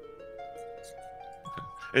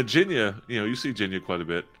 And Jinya, you see Jinya quite a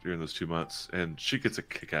bit during those 2 months, and she gets a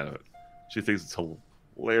kick out of it. She thinks it's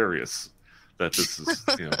hilarious that this is,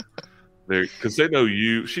 because they know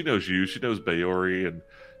you. She knows you. She knows Baori, and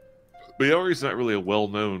Baori's not really a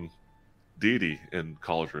well-known deity in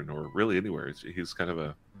Cauldron or really anywhere. He's kind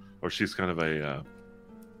of she's kind of a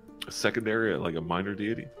secondary, like a minor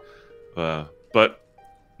deity, but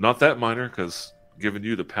not that minor, because giving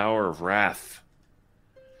you the power of wrath.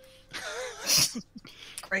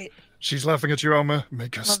 Great. She's laughing at you, Alma.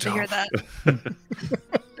 Make her Love stop. to hear that.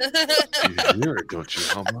 You hear it, don't you,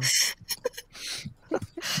 Alma?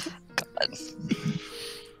 God.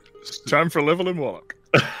 Time for level in Warlock.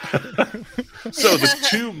 So the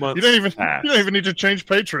 2 months. You don't even need to change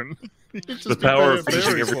patron. The power of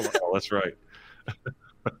finishing every spell. That's right.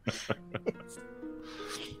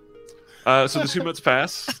 So the 2 months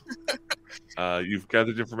pass. You've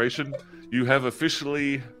gathered information. You have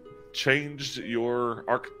officially changed your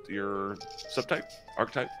archetype,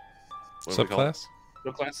 subclass,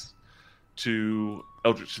 to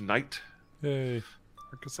Eldritch Knight. Yay!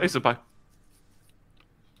 Hey, senpai.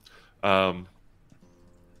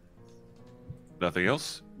 Nothing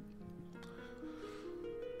else.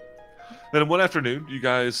 Then one afternoon, you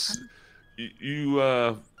guys, you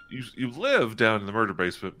live down in the murder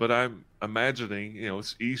basement, but I'm imagining,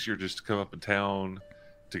 it's easier just to come up in town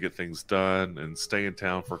to get things done and stay in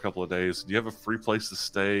town for a couple of days. You have a free place to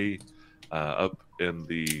stay up in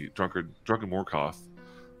the Drunken Morkoth.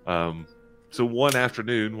 So one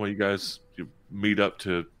afternoon, while you meet up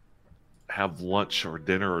to have lunch or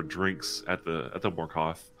dinner or drinks at the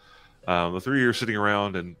Morkoth, the three of you are sitting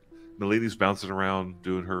around, and Nalini's bouncing around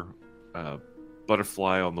doing her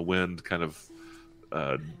butterfly on the wind kind of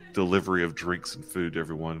delivery of drinks and food to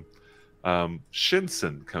everyone.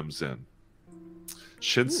 Shinsen comes in.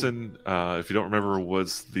 Shinsen, if you don't remember,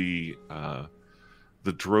 was the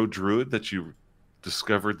Drow Druid that you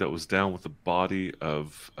discovered that was down with the body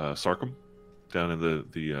of Sarkum down in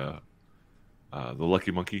the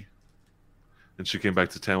Lucky Monkey. And she came back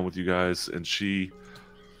to town with you guys, and she...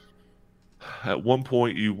 At one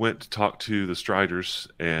point, you went to talk to the Striders,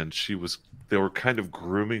 and they were kind of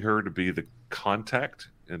grooming her to be the contact,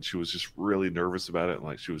 and she was just really nervous about it, and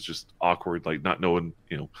like she was just awkward, like not knowing,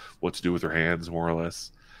 what to do with her hands, more or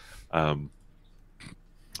less. But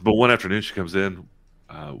one afternoon, she comes in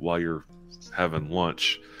while you're having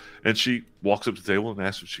lunch, and she walks up to the table and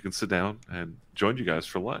asks if she can sit down and join you guys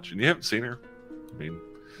for lunch. And you haven't seen her. I mean,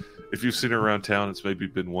 if you've seen her around town, it's maybe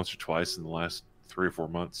been once or twice in the last 3 or 4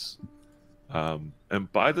 months.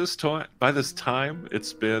 And by this time,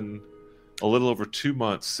 it's been a little over 2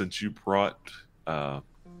 months since you brought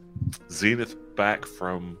Zenith back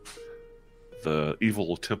from the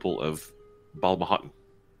evil temple of Balmahaten.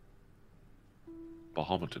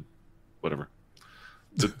 Balhamanton, whatever.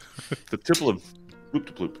 The temple of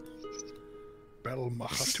Bloop-de-Bloop.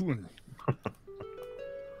 Balmahatun.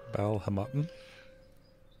 Balhamanton.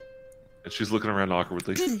 And she's looking around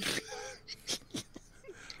awkwardly.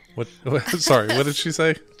 What? Sorry, what did she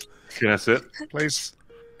say? Can I sit? Please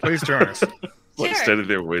join us. Like, standing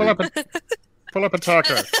there waiting. Pull up a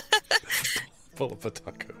taco. Pull up a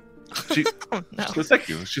taco. She says, thank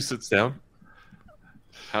you. She sits down.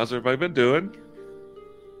 How's everybody been doing?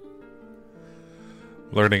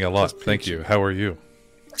 Learning a lot. Thank you. How are you?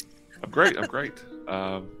 I'm great.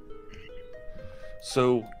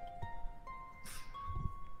 So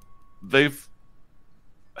they've...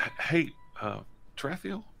 Hey,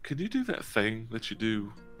 Tarathiel, can you do that thing that you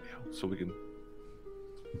do, so we can...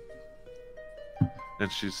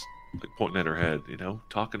 And she's like pointing at her head,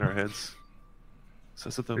 talking her heads.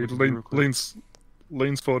 Says it though.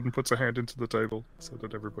 Leans forward and puts a hand into the table so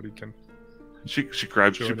that everybody can. She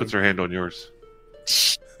puts her hand on yours.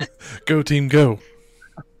 Go team, go!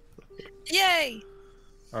 Yay!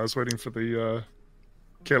 I was waiting for the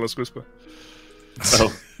careless whisper.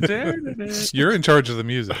 Oh, you're in charge of the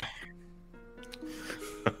music.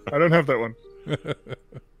 I don't have that one.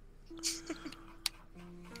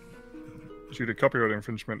 Due to copyright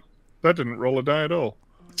infringement. That didn't roll a die at all.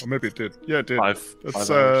 Or maybe it did. Yeah, it did. That's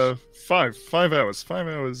 5 hours. 5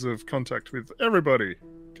 hours of contact with everybody.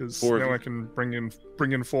 Because now I can bring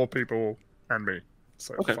in 4 people and me.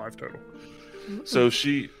 So okay. 5 total. So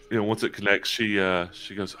she, once it connects, she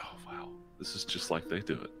goes, oh wow, this is just like they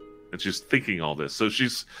do it. And she's thinking all this. So the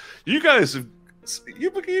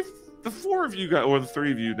 4 of you guys, or the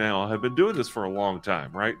 3 of you now, have been doing this for a long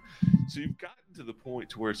time, right? So you've gotten to the point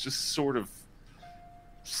to where it's just sort of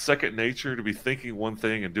second nature to be thinking one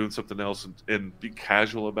thing and doing something else and be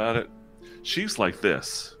casual about it. She's like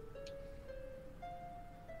this.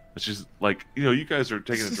 She's like, you guys are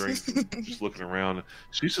taking a drink and just looking around.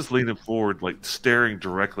 She's just leaning forward, like staring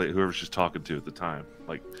directly at whoever she's talking to at the time.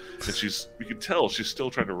 Like, and you can tell she's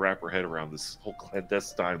still trying to wrap her head around this whole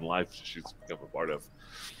clandestine life she's become a part of.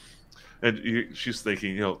 And she's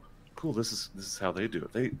thinking, cool, this is how they do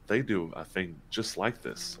it. They do a thing just like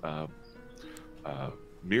this.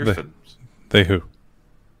 Mirfin. They who?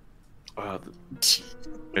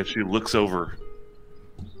 And she looks over.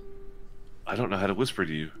 I don't know how to whisper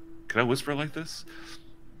to you. Can I whisper like this?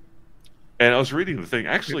 And I was reading the thing.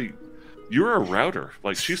 Actually, you're a router.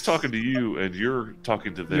 Like, she's talking to you, and you're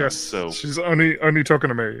talking to them. Yes, so she's only talking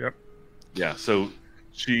to me. Yep. Yeah. So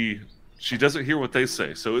she doesn't hear what they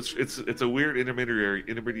say. So it's a weird intermediary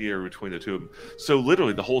between the two of them. So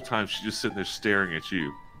literally the whole time she's just sitting there staring at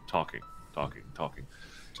you, talking.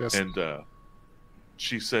 Just, And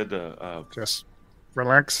she said, just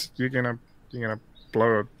relax. You're gonna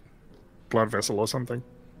blow a blood vessel or something.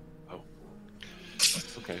 oh,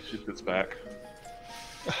 okay. She gets back.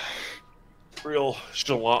 Real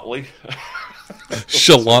chalantly.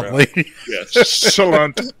 Chalantly. Yes.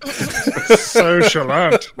 Chalant. So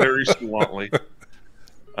chalant. Very chalantly.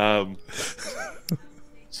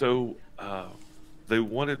 So they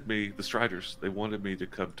wanted me, the Striders, they wanted me to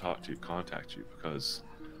come contact you because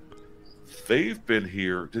they've been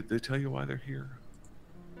here. Did they tell you why they're here?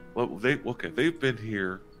 Well, they've been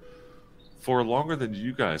here for longer than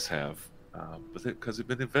you guys have, but because they've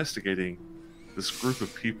been investigating this group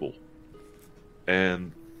of people,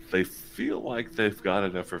 and they feel like they've got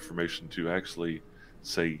enough information to actually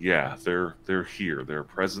say, yeah, they're here, their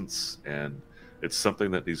presence, and it's something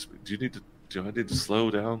that needs. Do I need to slow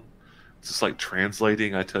down? It's just like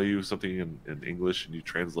translating. I tell you something in English, and you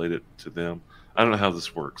translate it to them. I don't know how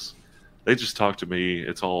this works. They just talk to me.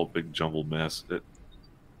 It's all a big jumbled mess.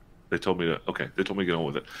 They told me to get on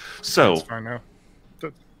with it. So That's fine now.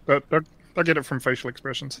 I get it from facial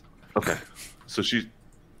expressions. okay, so she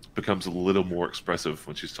becomes a little more expressive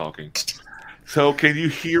when she's talking. So can you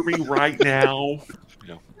hear me right now?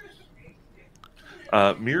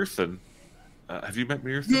 Myrthan, have you met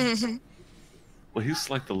Myrthan? Well, he's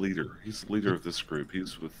like the leader. He's the leader of this group.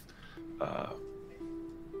 He's with Farland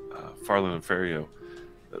and Ferio.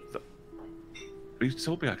 You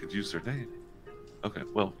told me I could use their name. Okay,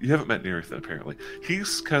 well, you haven't met Myrthan, apparently.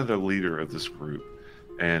 He's kind of the leader of this group,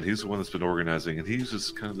 and he's the one that's been organizing, and he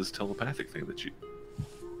uses kind of this telepathic thing that you...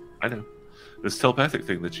 I know. This telepathic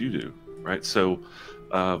thing that you do, right? So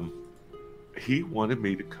he wanted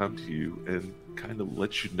me to come to you and kind of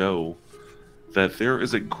let you know that there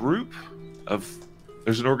is a group of...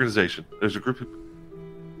 There's an organization. There's a group of...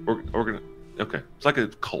 Okay, it's like a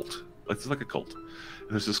cult. It's like a cult.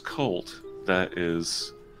 And there's this cult that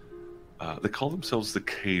is... they call themselves the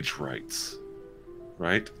Cage Rights,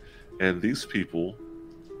 right? And these people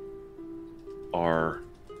are...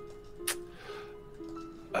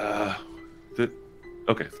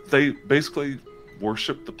 they basically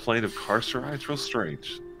worship the plane of Carcerai. It's real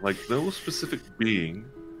strange. Like, no specific being,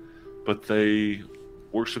 but they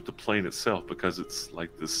worship the plane itself because it's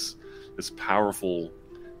like this powerful,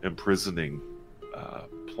 imprisoning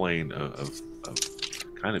plane of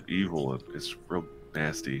kind of evil, and it's real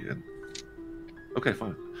nasty. And okay,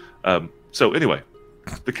 fine. So anyway,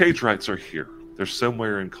 the Cage Rights are here. They're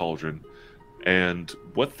somewhere in Cauldron, and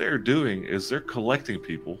what they're doing is they're collecting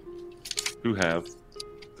people who have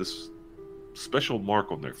this special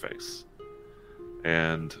mark on their face.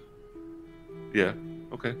 And yeah,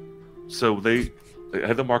 okay. So they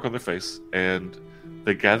had the mark on their face, and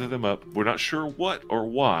they gather them up. We're not sure what or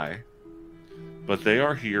why, but they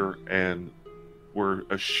are here, and we're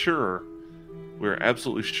absolutely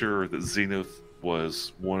sure that Zenith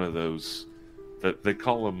was one of those that they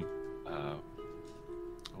call him.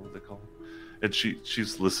 What do they call him? And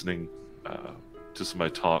she's listening to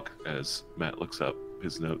somebody talk as Matt looks up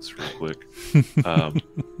his notes real quick. They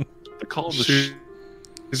call him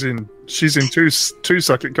She's in two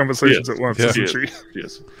psychic conversations at once, isn't she?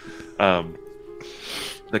 Yes.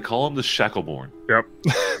 They call him the Shackleborn. Yep.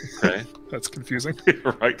 Okay. That's confusing.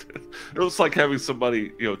 Right. It was like having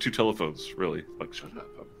somebody, two telephones, really. Like, shut up,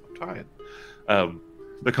 I'm trying.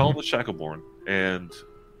 They call him the Shackleborn, and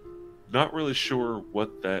not really sure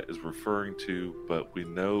what that is referring to, but we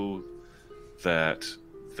know that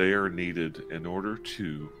they are needed in order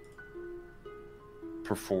to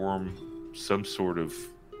perform some sort of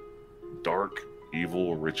dark,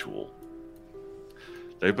 evil ritual.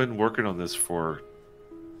 They've been working on this for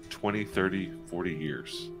 20, 30, 40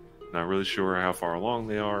 years. Not really sure how far along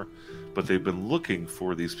they are, but they've been looking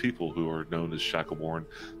for these people who are known as Shackleborn.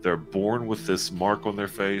 They're born with this mark on their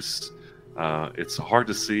face. It's hard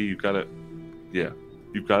to see. You've got to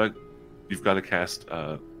cast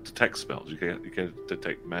detect spells. You can't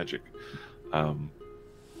detect magic.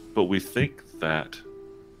 But we think that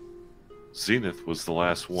Zenith was the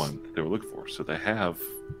last one they were looking for, so they have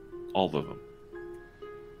all of them.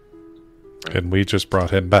 Right? And we just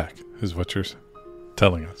brought him back, is what you're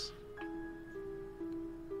telling us.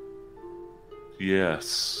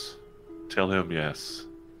 Yes. Tell him yes.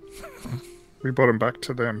 We brought him back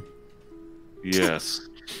to them. Yes.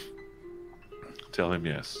 Tell him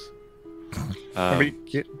yes.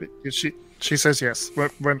 She says yes.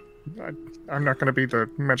 I'm not going to be the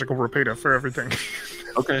magical repeater for everything.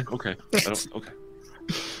 Okay. Okay.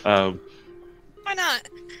 Why not?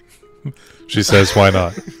 She says, why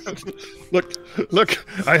not? Look,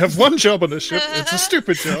 I have one job on this ship. It's a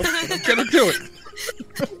stupid job, but I'm going to do it.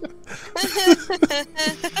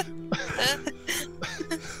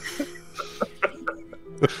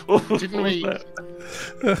 Didn't we?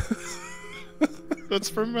 That's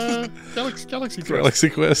from Galaxy Quest. Galaxy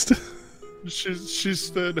Quest.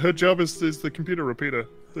 Her job is the computer repeater.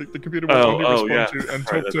 The computer will only respond to and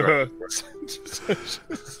talk to her.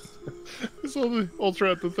 It's all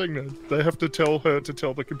throughout the thing now. They have to tell her to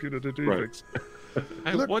tell the computer to do things.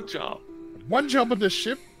 I have one job. One job on this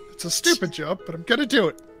ship. It's a stupid job, but I'm gonna do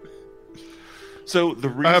it. So the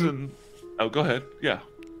reason... go ahead. Yeah.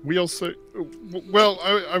 We also... Well,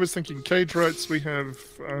 I was thinking cage rights.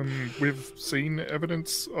 We've seen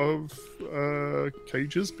evidence of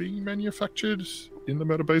cages being manufactured in the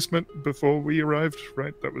meta basement before we arrived,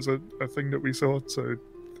 right? That was a thing that we saw, so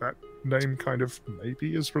that name kind of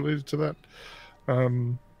maybe is related to that.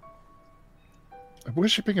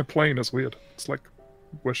 Worshipping a plane is weird. It's like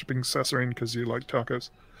worshipping Sasserine because you like tacos.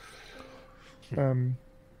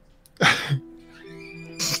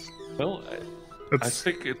 Well, I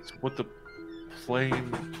think it's what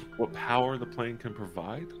power the plane can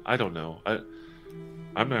provide. I don't know.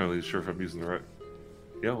 I'm not really sure if I'm using the right.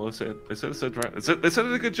 Yeah, well, they said right. They said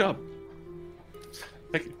it a good job.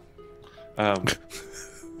 Thank you.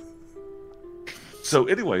 So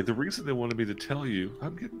anyway, the reason they wanted me to tell you,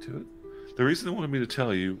 I'm getting to it. The reason they wanted me to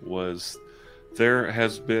tell you was there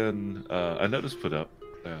has been a notice put up.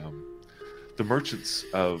 The merchants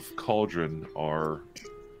of Cauldron are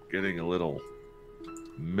getting a little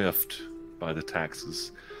miffed by the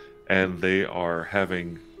taxes, and they are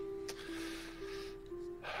having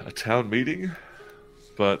a town meeting,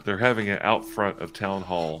 but they're having it out front of Town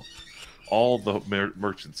Hall. All the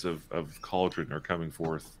merchants of Cauldron are coming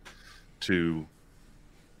forth to,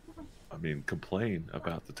 complain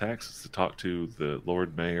about the taxes, to talk to the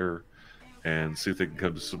Lord Mayor and see if they can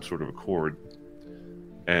come to some sort of accord.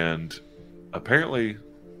 And apparently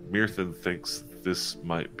Mirthan thinks this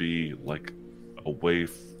might be like a way,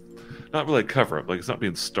 not really a cover-up, like it's not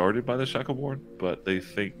being started by the Shackleborn, but they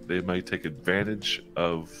think they might take advantage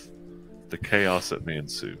of the chaos that may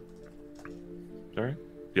ensue. Sorry?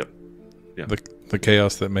 Yep. Yeah. The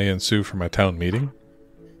chaos that may ensue from a town meeting?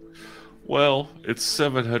 Well, it's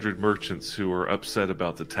 700 merchants who are upset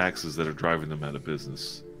about the taxes that are driving them out of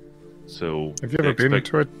business. So, have you ever been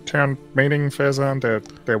to a town meeting, Faizan?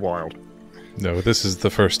 They're wild. No, this is the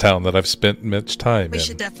first town that I've spent much time in. We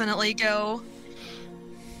should definitely go.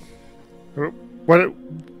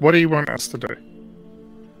 What do you want us to do?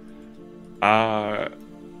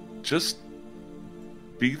 Just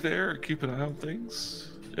be there, keep an eye on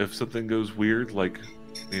things. If something goes weird, like,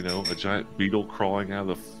 a giant beetle crawling out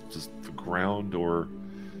of the ground, or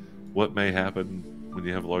what may happen when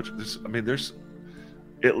you have a large... There's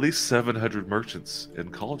at least 700 merchants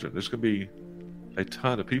in Cauldron. There's going to be a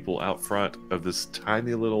ton of people out front of this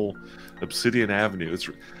tiny little Obsidian Avenue.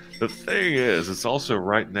 The thing is, it's also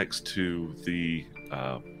right next to the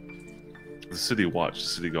City Watch, the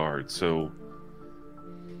City Guard. So,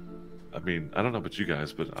 I don't know about you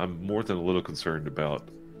guys, but I'm more than a little concerned about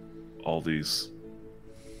all these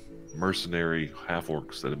mercenary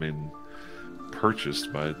half-orcs that have been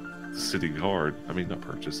purchased by the City Guard. Not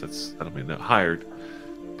purchased, hired,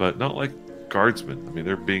 but not like guardsmen.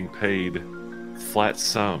 They're being paid flat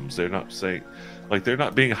sums. They're not saying, they're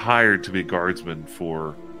not being hired to be guardsmen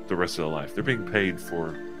for the rest of their life. They're being paid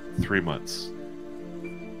for 3 months.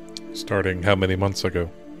 Starting how many months ago?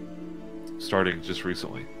 Starting just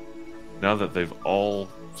recently. Now that all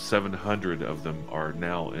 700 of them are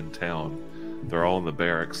now in town, they're all in the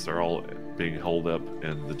barracks, they're all being held up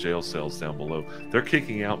in the jail cells down below. They're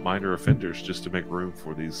kicking out minor offenders just to make room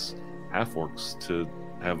for these half-orcs to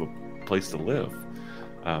have a place to live.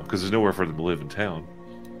 Because there's nowhere for them to live in town.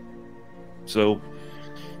 So,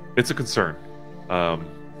 it's a concern.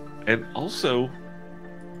 And also...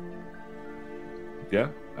 Yeah?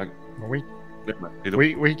 We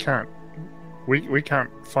can't. We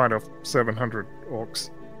can't fight off 700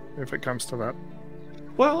 orcs if it comes to that.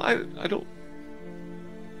 Well, I don't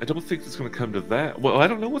think it's going to come to that. Well, I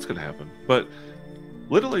don't know what's going to happen, but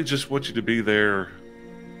literally just want you to be there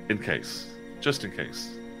in case, just in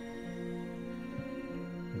case.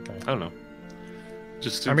 Okay. I don't know.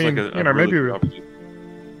 Just seems like a really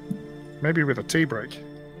maybe with a tea break.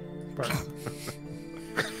 But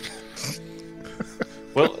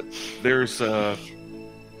well, there's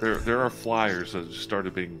there are flyers that just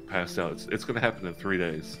started being passed out. It's going to happen in 3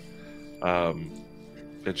 days.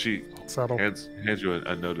 And she hands you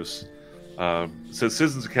a notice. It says,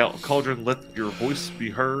 "Citizens of Cauldron, let your voice be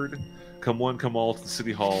heard. Come one, come all to the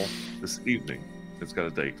City Hall this evening." It's got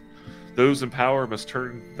a date. "Those in power must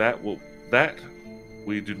turn that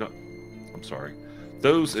we do not. I'm sorry.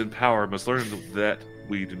 Those in power must learn that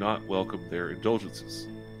we do not welcome their indulgences.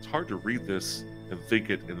 It's hard to read this and think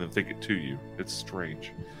it, and then think it to you. It's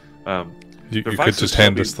strange. You could just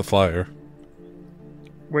hand us the flyer.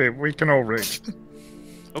 We can all read.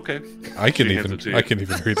 Okay. I can even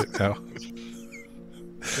read it now.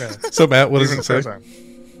 Yeah. So Matt, what does it say?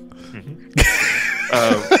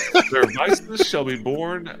 Their vices shall be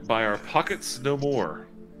borne by our pockets no more.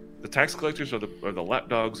 The tax collectors are the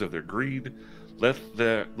lapdogs of their greed. Let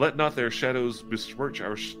not their shadows besmirch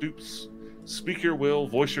our stoops. Speak your will,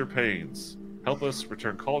 voice your pains. Help us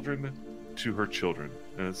return Cauldron to her children.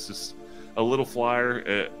 And it's just a little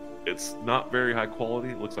flyer. It's not very high quality.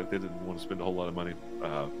 It looks like they didn't want to spend a whole lot of money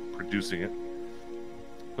producing it.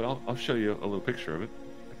 But I'll show you a little picture of it.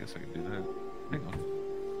 I guess I can do that. Hang on.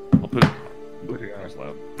 I'll put it as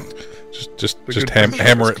loud. Just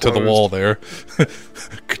hammer it to the wall there.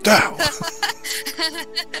 Down. Not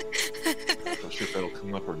sure if that'll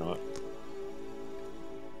come up or not.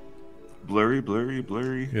 Blurry.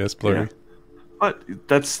 Yes, blurry. Yeah. But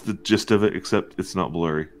that's the gist of it, except it's not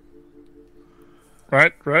blurry.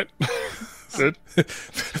 Right. Good.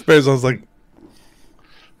 Bearzone's like,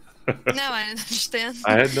 No, I didn't understand.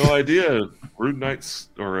 I had no idea Rude Knights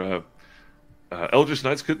or Eldritch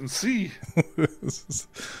Knights couldn't see.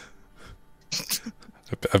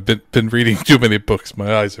 I've been reading too many books.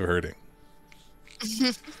 My eyes are hurting.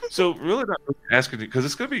 So really not asking you, because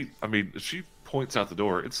it's going to be, I mean, if she points out the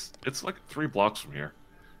door, it's like 3 blocks from here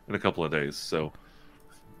in a couple of days. So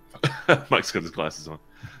Mike's got his glasses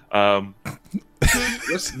on.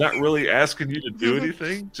 Just not really asking you to do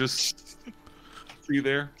anything. Just be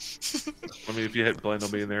there. I mean, if you had planned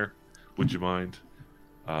on being there, would you mind?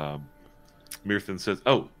 Mirthan says,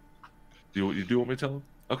 "Oh, you do want me to tell him?"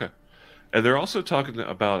 Okay. And they're also talking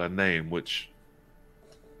about a name, which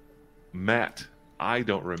Matt, I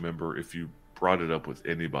don't remember if you brought it up with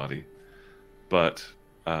anybody, but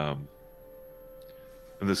and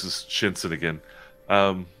this is Shinsen again.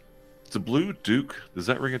 The Blue Duke, does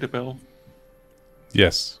that ring a bell?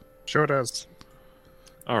 Yes. Sure does.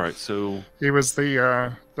 All right, so He was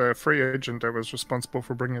the free agent that was responsible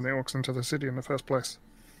for bringing the orcs into the city in the first place.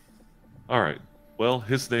 all right. Well,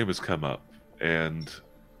 his name has come up, and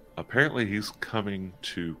apparently he's coming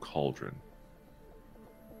to Cauldron.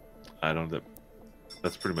 I don't know.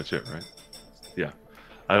 That's pretty much it, right? Yeah.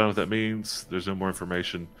 I don't know what that means. There's no more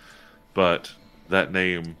information, but that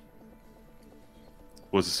name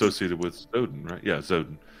was associated with Zoden, right? Yeah,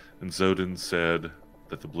 Zoden. And Zoden said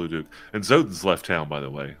that the Blue Duke... And Zoden's left town, by the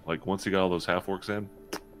way. Like, once he got all those half-orcs in,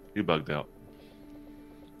 he bugged out.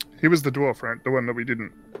 He was the dwarf, right? The one that we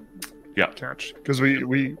didn't catch. Because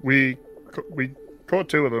we caught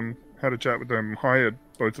 2 of them, had a chat with them, hired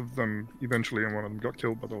both of them eventually, and one of them got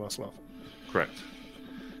killed by the last laugh. Correct.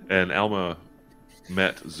 And Alma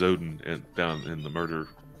met Zoden down in the murder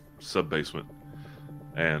sub-basement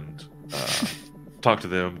and talked to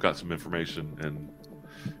them, got some information, and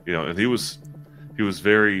and he was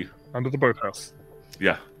very under the boathouse.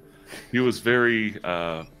 Yeah, he was very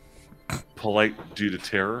polite due to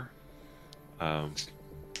terror.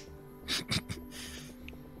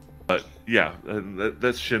 But yeah, and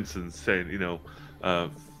that's Shinsen saying,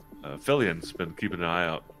 Felian's been keeping an eye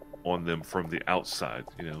out on them from the outside.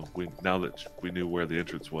 Now that we knew where the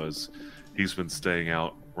entrance was, he's been staying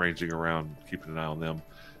out, ranging around, keeping an eye on them.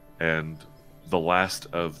 And the last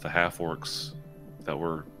of the half-orcs that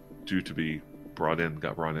were due to be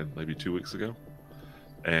got brought in maybe 2 weeks ago.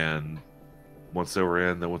 And once they were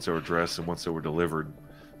in, then once they were dressed, and once they were delivered,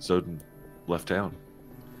 Zoden left town.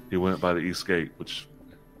 He went by the East Gate, which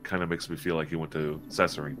kind of makes me feel like he went to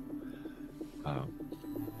Sasserine.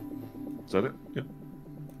 Is that it? Yeah.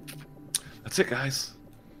 That's it, guys.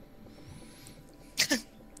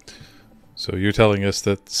 So you're telling us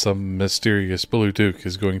that some mysterious Blue Duke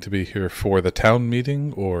is going to be here for the town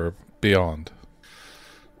meeting or beyond?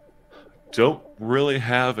 Don't really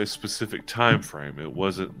have a specific time frame. It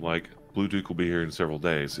wasn't like Blue Duke will be here in several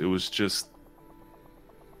days. It was just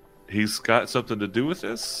he's got something to do with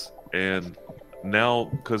this, and now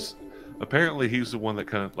because apparently he's the one that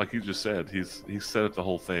kind of, like you just said, he set up the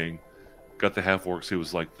whole thing, got the half-orcs. He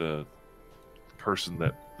was like the person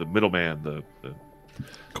that the middleman, the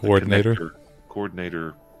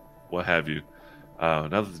coordinator, what have you. Now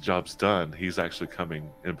that the job's done, he's actually coming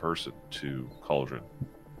in person to Cauldron.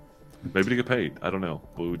 Maybe to get paid. I don't know.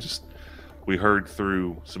 We heard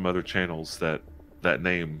through some other channels that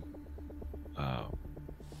name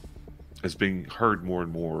is being heard more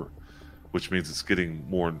and more, which means it's getting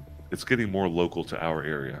more local to our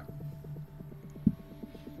area.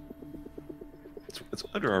 It's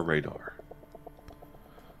under our radar.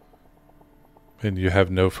 And you have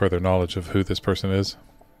no further knowledge of who this person is?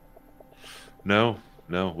 No,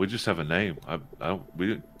 we just have a name.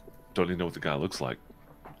 We don't even know what the guy looks like.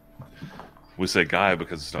 We say guy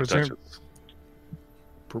because it's not Dutchess.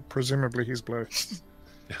 Presumably he's blue.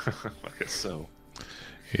 I guess so.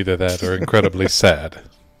 Either that or incredibly sad.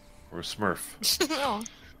 Or a Smurf. Oh.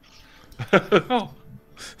 Oh.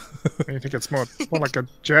 I think it's more like a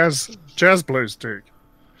jazz blues dude.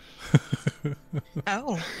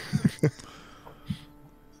 Oh.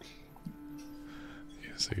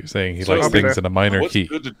 So you're saying he likes things in a minor key.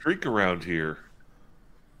 What's good to drink around here?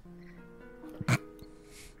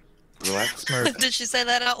 Relax. Did she say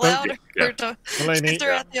that out loud? Yeah. She threw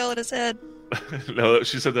out the old in his head. No,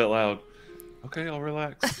 she said that loud. Okay, I'll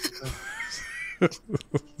relax.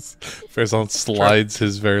 Farazan slides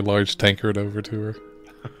his very large tankard over to her.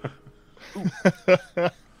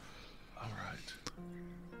 All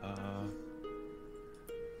right.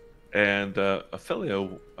 And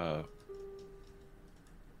Ophelio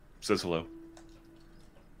says hello.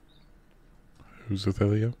 Who's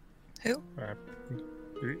Ophelio? Who?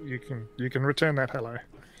 You can return that hello.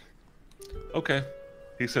 Okay.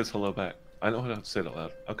 He says hello back. I don't have to say it out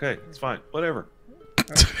loud. Okay, it's fine. Whatever.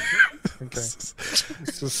 Okay.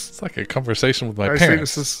 It's like a conversation with my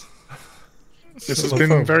parents. This has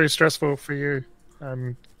been very stressful for you.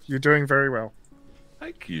 You're doing very well.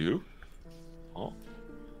 Thank you. Oh.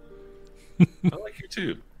 I like you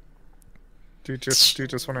too. Do you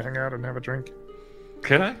just want to hang out and have a drink?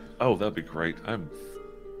 Can I? Oh, that'd be great. I'm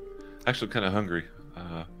actually kind of hungry.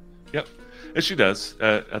 Yep. And she does.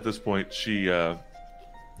 At this point, she,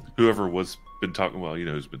 whoever was been talking, well, you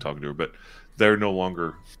know who's been talking to her, but they're no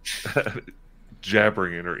longer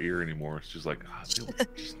jabbering in her ear anymore. It's just like,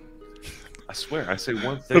 I swear, I say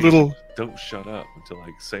one thing, don't shut up until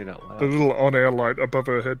I say it out loud. The little on-air light above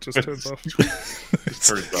her head just turns off. It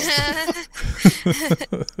turns off.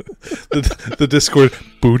 the Discord,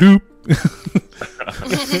 boo-doop.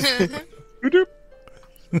 Boo-doop.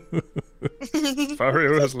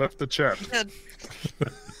 Fario has left the chat.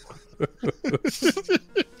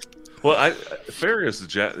 Well, Farius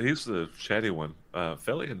he's the chatty one.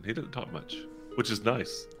 Felian, he doesn't talk much, which is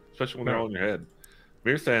nice, especially when they're all in your head.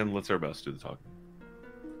 Mirthan lets everybody else do the talking.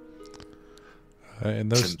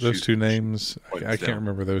 And those two names, I can't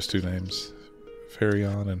remember those two names.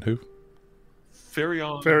 Farion and who?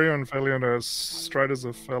 Farion and Felion are striders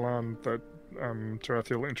of Felan that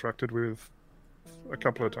Tarathiel interacted with a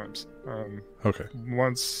couple of times. Okay.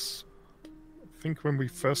 Once, I think when we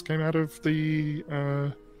first came out of the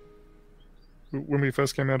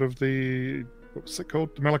what was it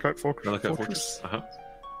called? The Malachite Fortress.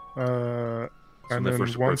 Uh-huh. And then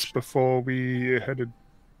once before we headed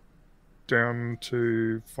down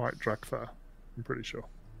to fight Drakthar, I'm pretty sure.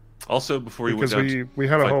 Also, before you went down we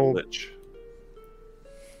had a whole Lich.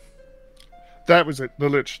 That was it, the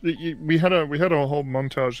Lich. We had a whole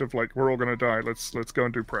montage of like, we're all gonna die. Let's go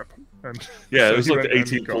and do prep. And yeah, so it was like the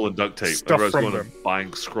 18 full of duct tape. Stuff Everybody's from going them.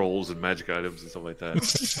 buying scrolls and magic items and stuff like that.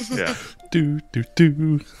 Yeah.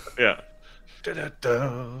 Do. Yeah.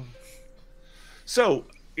 Da-da-da. So,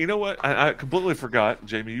 you know what? I completely forgot,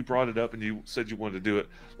 Jamie. You brought it up and you said you wanted to do it.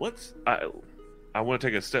 I want to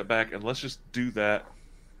take a step back and let's just do that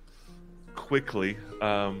quickly.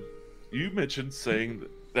 You mentioned saying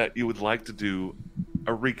that you would like to do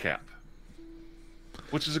a recap,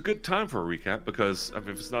 which is a good time for a recap because, I mean,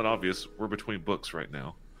 if it's not obvious, we're between books right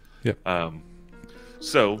now. Yep.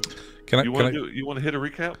 So, you want to hit a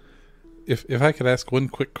recap? If I could ask one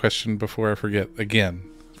quick question before I forget again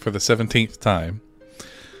for the 17th time,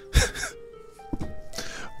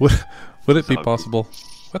 would it be possible?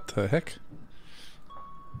 What the heck?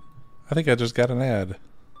 I think I just got an ad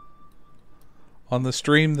on the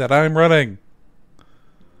stream that I'm running.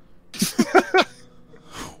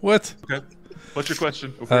 What? Okay. What's your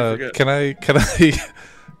question? Before you Can forget?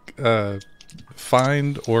 I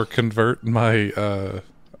find or convert my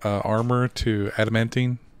armor to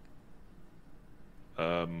adamantine?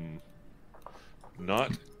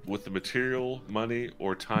 Not with the material, money,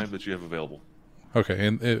 or time that you have available. Okay,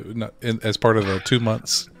 and as part of the 2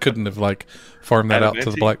 months, couldn't have farmed that out to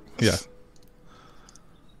the black. Yeah.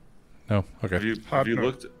 No. Okay. Have you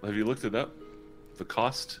looked it up? The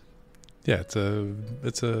cost? Yeah, it's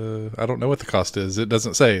a. I don't know what the cost is. It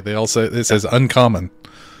doesn't say. They all say it says uncommon.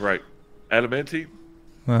 Right. Adamantine.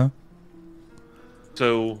 Uh-huh.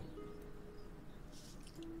 So,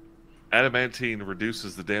 adamantine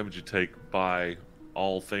reduces the damage you take by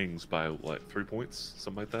all things by 3 points,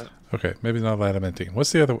 something like that. Okay, maybe not adamantine.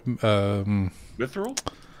 What's the other? Mithril?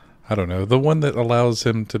 I don't know. The one that allows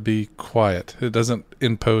him to be quiet. It doesn't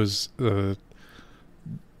impose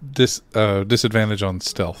disadvantage on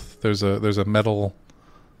stealth. There's a metal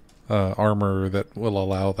armor that will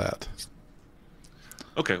allow that.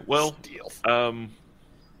 Okay, well,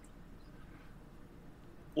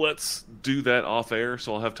 let's do that off air,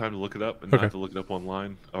 so I'll have time to look it up and not have to look it up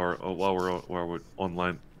online, or while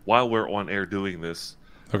we're on air doing this.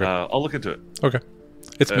 Okay, I'll look into it. Okay,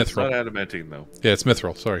 it's mithril. It's not adamantine though. Yeah, it's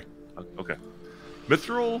mithril. Sorry. Okay,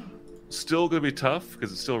 mithril still going to be tough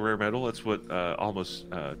because it's still a rare metal. That's what almost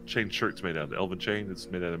chain shirt's made out of. The elven chain is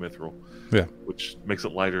made out of mithril. Yeah, which makes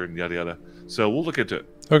it lighter and yada yada. So we'll look into it.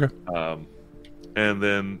 Okay. And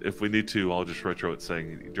then if we need to, I'll just retro it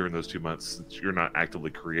saying during those 2 months, since you're not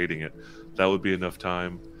actively creating it, that would be enough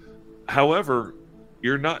time. However,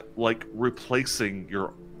 you're not like replacing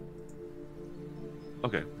your.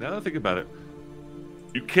 Okay, now that I think about it,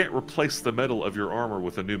 you can't replace the metal of your armor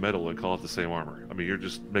with a new metal and call it the same armor. I mean, you're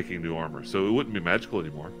just making new armor, so it wouldn't be magical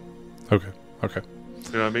anymore. Okay. You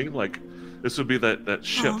know what I mean? Like, this would be that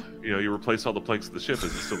ship. You know, you replace all the planks of the ship. Is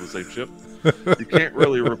it still the same ship? You can't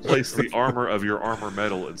really replace the armor of your armor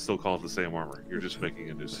metal and still call it the same armor. You're just making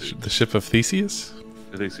a new suit. The ship of Theseus?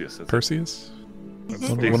 Theseus. Perseus?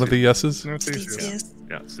 Mm-hmm. One of the yeses? No, Theseus.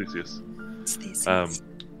 Yeah, it's Theseus. It's Theseus.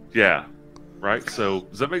 Yeah. Right? So,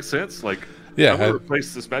 does that make sense? Like, Yeah. I'm going to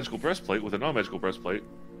replace this magical breastplate with a non-magical breastplate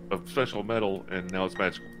of special metal, and now it's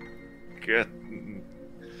magical.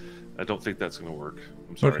 I don't think that's going to work.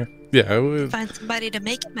 I'm sorry. Okay. Yeah. Find somebody to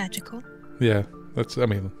make it magical. Yeah. Yeah.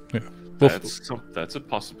 That's a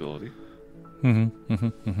possibility. All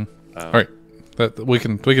right. We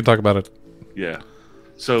can talk about it. Yeah.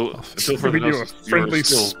 So, until We further knew a notice, you are friendly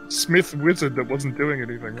still... Smith wizard that wasn't doing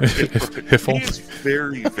anything. Right? Hiffle. He is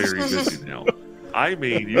very, very busy now. I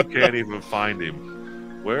mean, you can't even find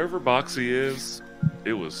him. Wherever Boxy is,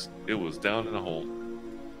 it was down in a hole.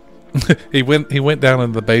 He went down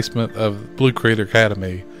in the basement of Blue Crater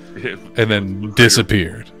Academy and then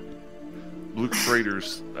disappeared. Blue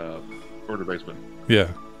Crater's murder basement. Yeah.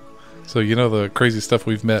 So the crazy stuff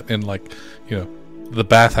we've met in the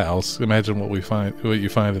bathhouse. Imagine what you find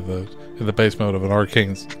in the basement of an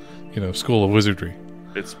arcane, school of wizardry.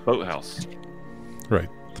 It's Boathouse. Right.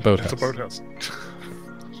 The boathouse. It's a boathouse.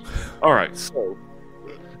 All right, so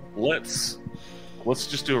let's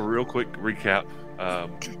just do a real quick recap.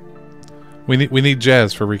 We need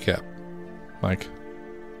jazz for recap, Mike.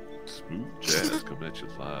 Smooth jazz coming at you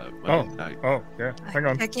live Monday night. Oh, yeah. Hang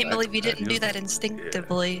on. I can't believe you didn't do that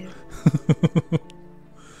instinctively.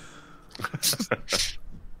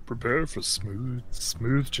 Prepare for smooth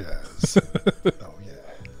jazz. Oh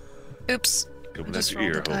yeah. Oops. Coming just at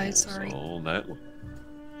your rolled ear a die, holes sorry. all night.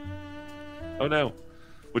 Oh no!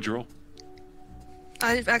 What'd you roll?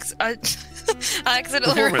 I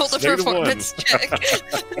accidentally rolled a Performance, performance check.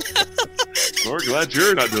 We're glad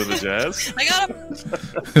you're not doing the jazz. I got him.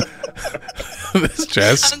 This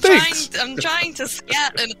jazz stinks. I'm trying to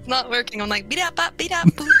scat and it's not working. I'm like beat up, boop,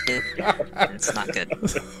 doop. It's not good.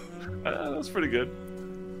 That's pretty good.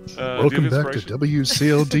 Welcome back to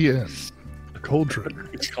WCLDN. Cauldron.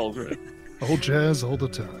 Cauldron. All jazz all the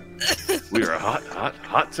time. We are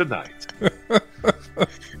hot tonight.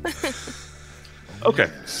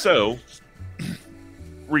 Okay, so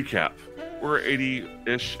recap. We're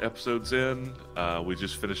 80-ish episodes in. We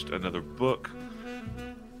just finished another book.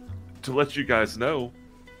 To let you guys know,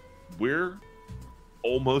 we're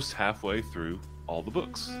almost halfway through all the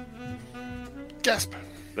books. Gasp.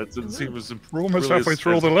 That didn't seem as important. We're almost halfway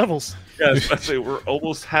through all the levels. Yeah, I say we're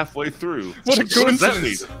almost halfway through. What a does that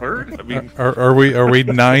mean, coincidence. Bird? I mean, Are we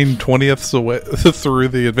 9/20ths away through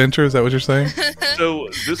the adventure? Is that what you're saying? so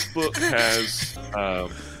this book has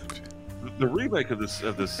the remake of this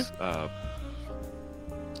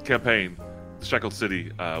campaign, The Shackled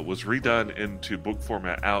City, was redone into book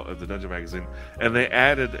format out of the Dungeon Magazine, and they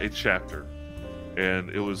added a chapter, and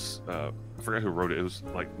it was I forgot who wrote it. It was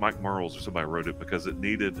like Mike Marles or somebody wrote it because it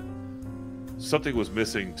needed something was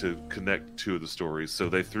missing to connect two of the stories, so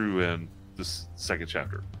they threw in this second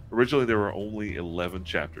chapter. Originally, there were only 11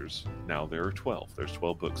 chapters. Now there are 12. There's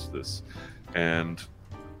 12 books of this, and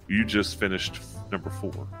you just finished number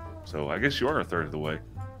 4. So I guess you are a third of the way.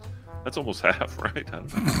 That's almost half, right? I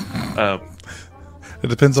don't know. It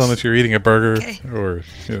depends on if you're eating a burger or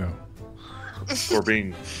or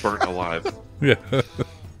being burnt alive. Yeah.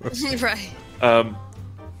 Right.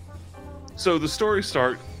 So the story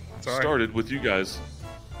started with you guys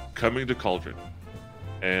coming to Cauldron,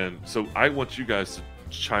 and so I want you guys to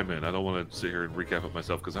chime in. I don't want to sit here and recap it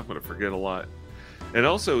myself because I'm going to forget a lot. And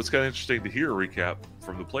also, it's kind of interesting to hear a recap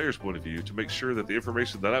from the player's point of view to make sure that the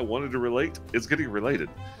information that I wanted to relate is getting related.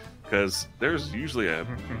 Because there's usually a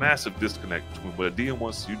massive disconnect between what a DM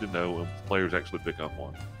wants you to know and what the players actually pick up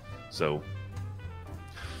on. So,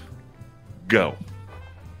 go.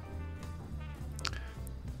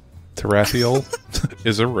 Tarathiel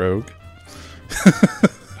is a rogue.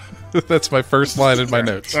 That's my first line in my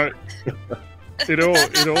notes. It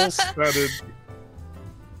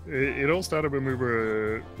all started when we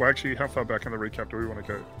were... Well, actually, how far back in the recap do we want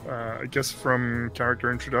to go? I guess from character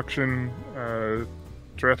introduction,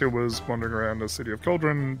 Tarathiel was wandering around the city of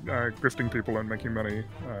Cauldron, grifting people and making money.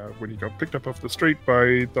 When he got picked up off the street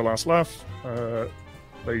by the Last Laugh,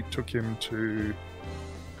 they took him to...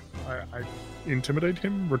 I intimidate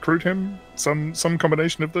him, recruit him, some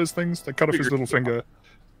combination of those things. They cut off his little finger,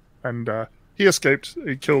 and he escaped.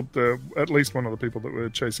 He killed at least one of the people that were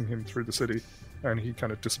chasing him through the city, and he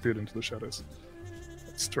kind of disappeared into the shadows.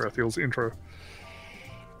 That's Tarathiel's intro.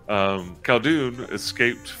 Khaldun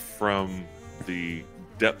escaped from the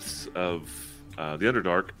depths of the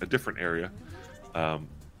Underdark, a different area,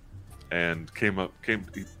 and he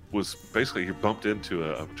bumped into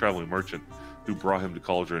a traveling merchant who brought him to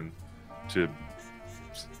Cauldron to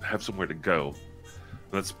have somewhere to go.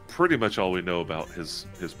 And that's pretty much all we know about his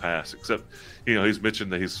past, except, he's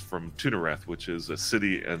mentioned that he's from Tunarath, which is a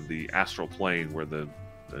city in the astral plane where the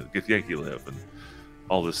Githyanki live and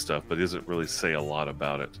all this stuff, but he doesn't really say a lot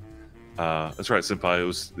about it. That's right,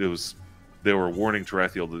 Senpai. They were warning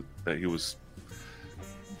Tarathiel that he was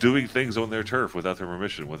doing things on their turf without their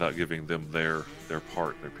permission, without giving them their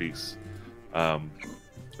part, their piece. And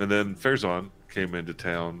then Farazan came into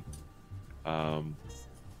town, kind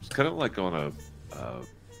of like on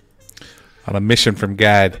a mission from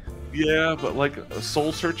God. Yeah, but like a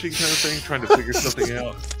soul searching kind of thing, trying to figure something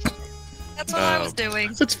out. That's what I was doing.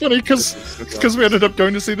 It's funny because we ended up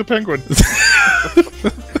going to see the penguin.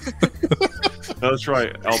 No, that's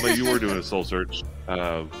right, Alma. You were doing a soul search.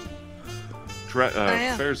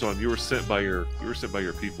 Farazan, you were sent by your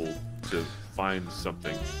people to find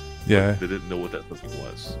something. Yeah, they didn't know what that something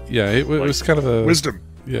was. Yeah, it was kind of a wisdom.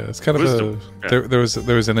 Yeah, it's kind of there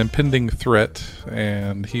was an impending threat,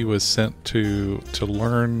 and he was sent to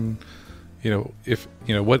learn,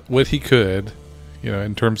 what he could,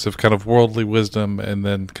 in terms of kind of worldly wisdom, and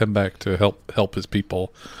then come back to help his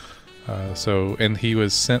people. And he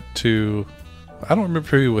was sent to, I don't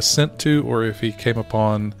remember if he was sent to or if he came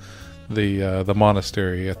upon the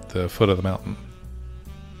monastery at the foot of the mountain.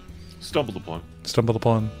 Stumbled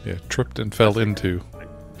upon, yeah, tripped and fell into.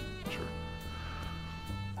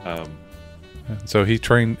 So he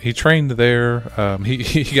trained there.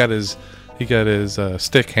 He got his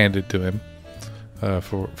stick handed to him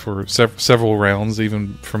for several rounds,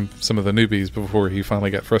 even from some of the newbies, before he finally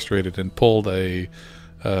got frustrated and pulled a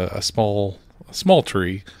small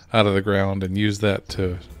tree out of the ground and used that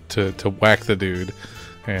to whack the dude.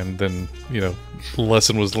 And then the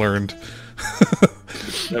lesson was learned.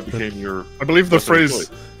 That became your... I believe the phrase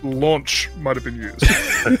launch might have been used.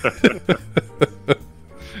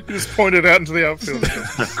 He just pointed out into the outfield.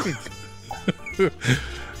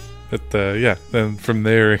 But then from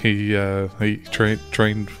there he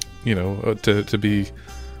trained to be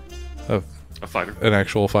a fighter, an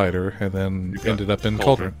actual fighter, and then ended up in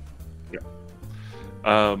Cauldron.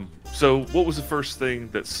 Yeah. So what was the first thing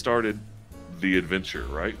that started the adventure?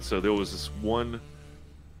 Right. So there was this one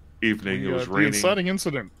evening. It was raining. The inciting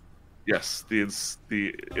incident. Yes, the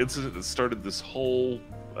incident that started this whole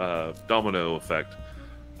domino effect.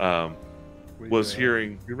 Was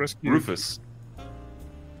hearing Rufus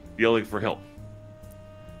yelling for help,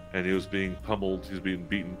 and he was being pummeled. He was being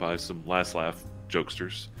beaten by some Last Laugh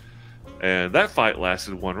jokesters, and that fight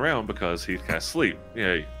lasted one round because he cast sleep.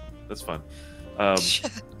 Yay, that's fun.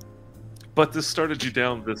 But this started you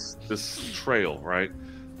down this trail, right?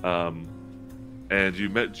 And you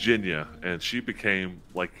met Jinya, and she became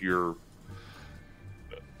like your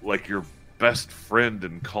best friend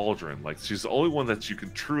in Cauldron. Like, she's the only one that you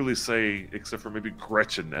can truly say, except for maybe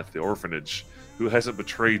Gretchen at the orphanage, who hasn't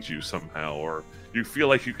betrayed you somehow, or you feel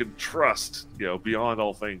like you can trust, beyond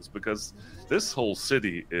all things, because this whole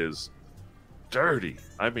city is dirty.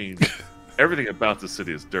 I mean, everything about the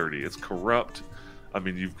city is dirty. It's corrupt. I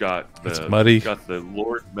mean, it's muddy. You've got the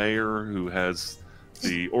Lord Mayor who has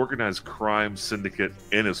the organized crime syndicate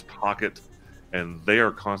in his pocket, and they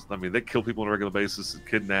are constant. I mean, they kill people on a regular basis and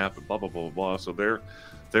kidnap and blah blah blah blah. So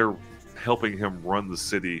they're helping him run the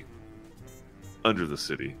city under the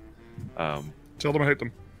city. Tell them I hate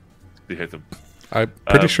them. You hate them. I'm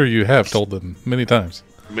pretty sure you have told them many times.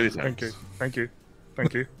 Many times. Thank you.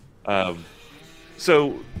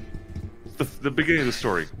 So the beginning of the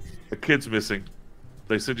story. A kid's missing.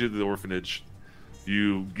 They send you to the orphanage.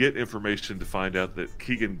 You get information to find out that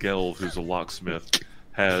Keegan Gelb, who's a locksmith,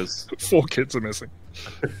 has 4 kids are missing.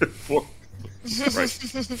 4. Right.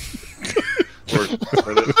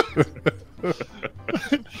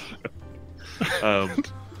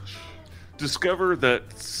 Discover that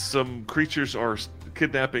some creatures are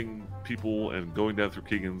kidnapping people and going down through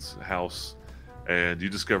Keegan's house, and you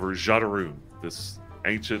discover Jadaroon, this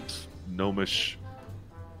ancient gnomish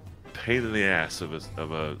pain in the ass of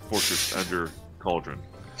a fortress under Cauldron.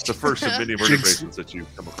 The first of many murder bases that you've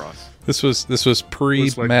come across. This was pre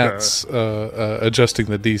Matt's adjusting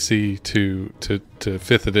the DC to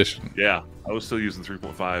 5th edition. Yeah, I was still using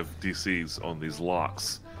 3.5 DCs on these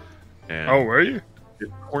locks. And oh, were you? It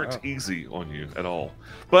weren't easy on you at all.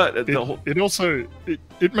 But it also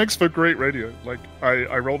makes for great radio. Like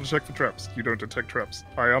I roll to check for traps. You don't detect traps.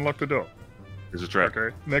 I unlock the door. There's a trap.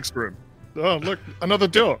 Okay, next room. Oh, look, another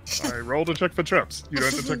door. I roll to check for traps. You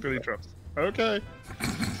don't detect any traps. Okay.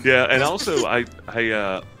 Yeah, and also I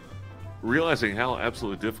realizing how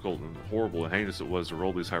absolutely difficult and horrible and heinous it was to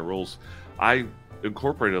roll these high rolls, I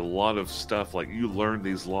incorporated a lot of stuff. Like, you learn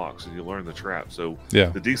these locks and you learn the trap. So yeah,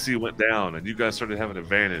 the DC went down and you guys started having an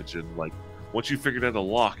advantage. And like, once you figured out the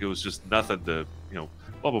lock, it was just nothing to,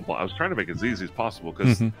 blah, blah, blah. I was trying to make it as easy as possible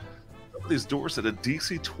because some of these doors had a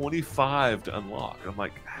DC 25 to unlock. And I'm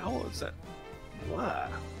like, how is that? Why?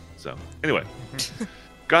 So anyway,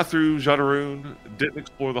 got through Jadaroon, didn't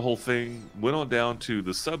explore the whole thing, went on down to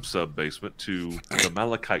the sub basement to the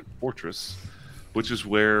Malachite Fortress, which is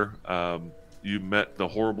where you met the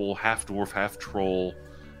horrible half-dwarf, half-troll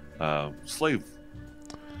slave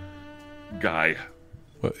guy.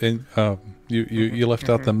 Well, and you left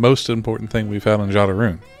out the most important thing we found in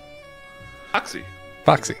Jadaroon.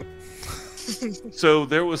 Foxy. So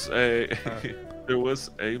there was a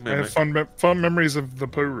mimic. I have fond memories of the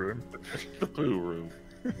poo room. The poo room.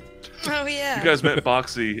 Oh yeah. You guys met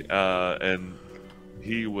Foxy, and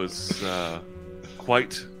he was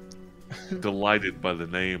quite delighted by the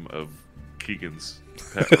name of Keegan's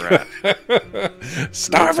pet rat.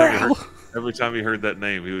 Starbrow. Every time he heard that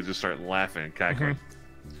name, he would just start laughing and cackling.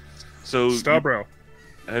 So Starbrow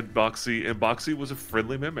had Boxy, and Boxy was a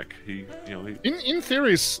friendly mimic. He in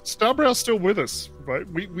theory, Starbrow's still with us, right?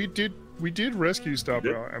 We did rescue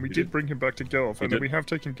Starbrow, and we did bring him back to Gelb, and then we have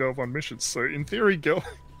taken Gelb on missions. So in theory,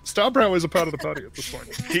 Starbrow is a part of the party at this point.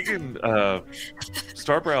 Keegan,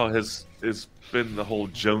 Starbrow has been the whole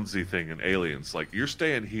Jonesy thing in Aliens. Like, you're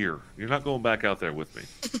staying here. You're not going back out there with me.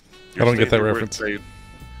 I don't get that reference.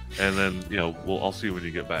 And then, I'll see you when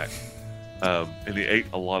you get back. And he ate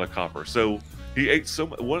a lot of copper. So he ate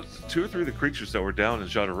 2 or 3 of the creatures that were down in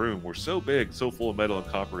Jadaroon were so big, so full of metal and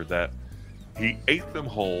copper that he ate them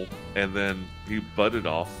whole, and then he butted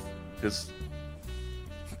off his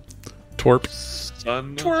Twerp.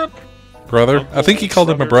 Son. Twerp. Brother. Uncle, I think he called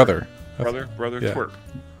him a brother. Brother yeah. Twerp.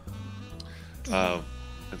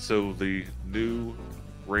 And so the new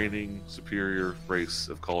reigning superior race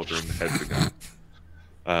of Cauldron had begun.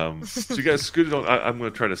 So you guys scooted on. I'm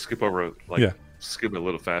going to try to skip over, skip it a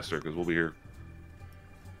little faster because we'll be here.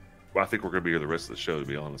 Well, I think we're going to be here the rest of the show, to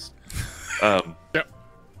be honest. Yep.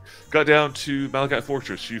 Got down to Malachite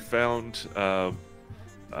Fortress. You found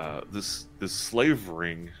this slave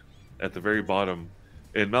ring at the very bottom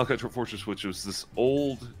in Malachite Fortress, which was this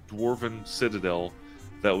old dwarven citadel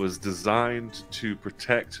that was designed to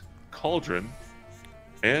protect Cauldron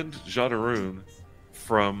and Jadaroon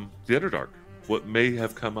from the Underdark. What may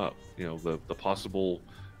have come up, the possible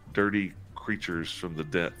dirty creatures from the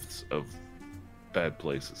depths of bad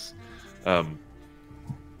places.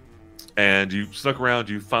 And you snuck around.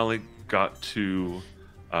 You finally got to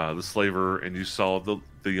the slaver, and you saw the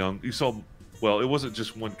young. You saw, well, it wasn't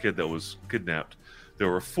just one kid that was kidnapped. There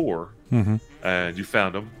were 4, and you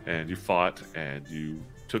found them, and you fought, and you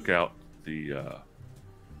took out the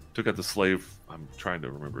slave. I'm trying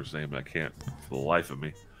to remember his name, and I can't for the life of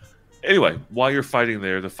me. Anyway, while you're fighting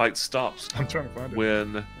there, the fight stops. I'm trying to find it.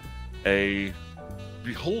 When a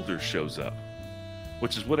beholder shows up,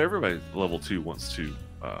 which is what everybody level 2 wants to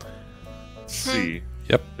see.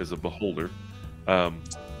 Yep. Is a beholder. And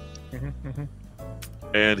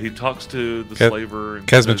he talks to the slaver. And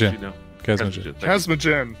Kazmojen.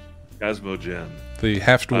 Kazmojen. The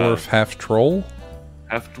half-dwarf, half-troll?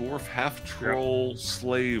 Half-dwarf, half-troll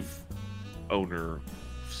slave owner.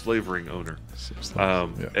 Slavering owner.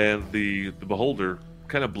 And the beholder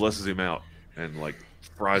kind of blesses him out and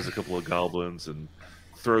fries a couple of goblins and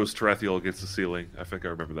throws Tarathiel against the ceiling. I think I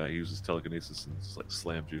remember that. He uses telekinesis and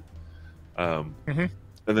slams you. And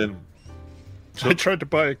then I tried to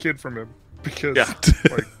buy a kid from him because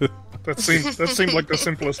That seemed like the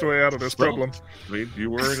simplest way out of this problem. I mean, you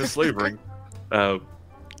were in a slave ring.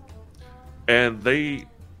 And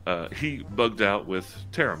he bugged out with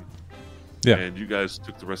Tarim. Yeah. And you guys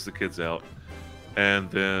took the rest of the kids out. And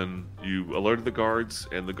then you alerted the guards,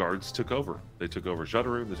 and the guards took over. They took over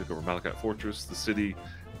Shadowroom, they took over Malachite Fortress. The city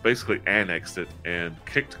basically annexed it and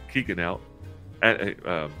kicked Keegan out,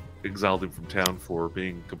 exiled him from town for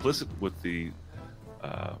being complicit with the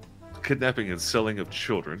kidnapping and selling of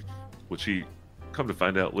children, which he, come to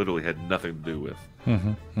find out, literally had nothing to do with.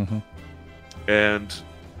 And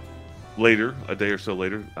later, a day or so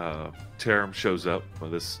later, Tarim shows up by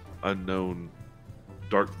this unknown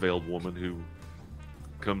dark-veiled woman who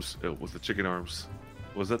comes with the chicken arms.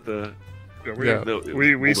 Was that the...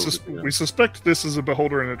 We suspect this is a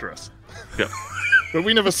beholder in a dress. Yeah. But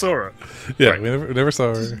we never saw her. Yeah, right. we never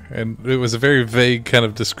saw her. And it was a very vague kind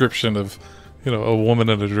of description of, a woman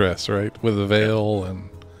in a dress, right? With a veil and...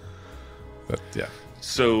 yeah.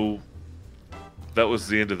 So that was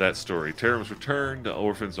the end of that story. Tarim's returned, the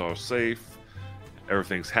orphans are safe,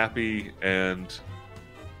 everything's happy, and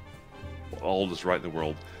all is right in the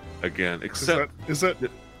world again. Except is that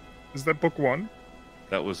book 1?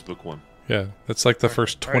 That was book 1. Yeah, that's like the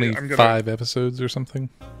first 25 episodes or something.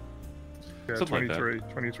 Yeah, something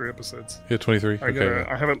 23 episodes. Yeah, 23. Okay.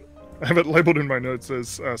 I have it labeled in my notes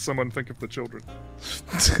as someone think of the children.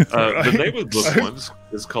 The name of book 1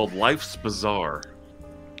 is called Life's Bazaar.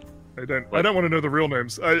 I don't want to know the real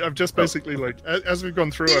names. I've just basically as we've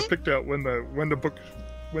gone through, I picked out when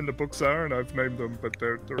the books are, and I've named them, but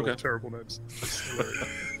they're all terrible names.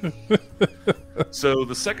 So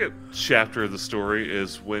the second chapter of the story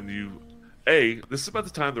is when this is about the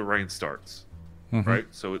time the rain starts, right?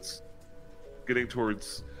 So it's getting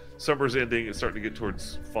towards summer's ending. It's starting to get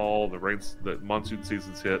towards fall. The monsoon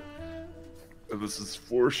season's hit, and this is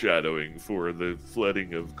foreshadowing for the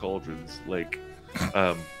flooding of Cauldron's Lake.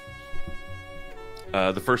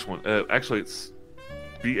 The first one, actually, it's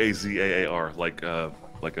Bazaar, like a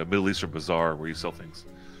Middle Eastern bazaar where you sell things.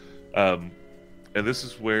 And this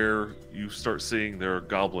is where you start seeing there are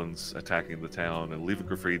goblins attacking the town and leaving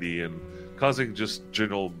graffiti and causing just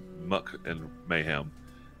general muck and mayhem.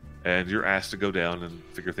 And you're asked to go down and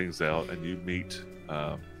figure things out, and you meet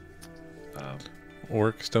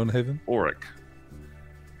Oric Stonehaven? Oric,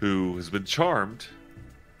 who has been charmed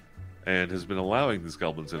and has been allowing these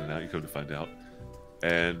goblins in and out, you come to find out.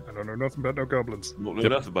 And I don't know nothing about no goblins. Don't know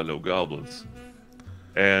nothing about no goblins.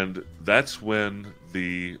 And that's when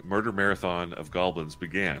the murder marathon of goblins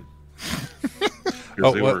began.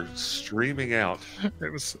 Because they were streaming out.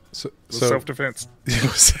 It was self-defense.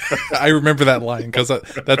 I remember that line because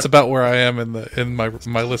that's about where I am in my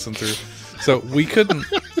listen through. So we couldn't.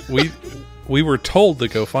 We were told to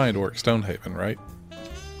go find Oric Stonehaven, right?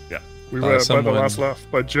 Yeah. We were by the Last Laugh,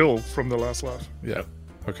 by Jill from the Last Laugh. Yeah.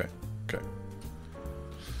 Okay.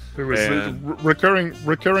 There was a recurring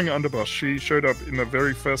underboss. She showed up in the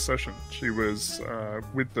very first session. She was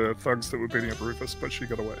with the thugs that were beating up Rufus, but she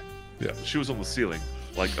got away. Yeah, she was on the ceiling,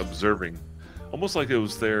 observing, almost like it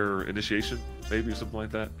was their initiation, maybe, or something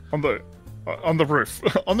like that. On the roof.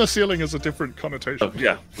 On the ceiling is a different connotation.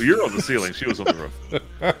 Yeah, well, you're on the ceiling. She was on the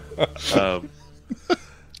roof.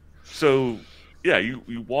 So, yeah,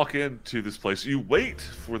 you walk into this place. You wait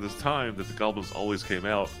for the time that the goblins always came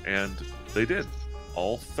out, and they did.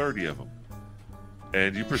 All 30 of them.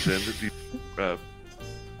 And you presented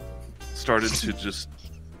started to just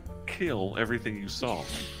kill everything you saw.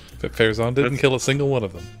 But Farazan didn't kill a single one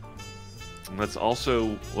of them. And that's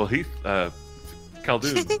also,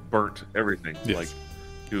 Khaldun burnt everything. Yes.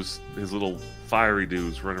 His little fiery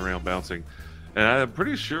dudes running around bouncing. And I'm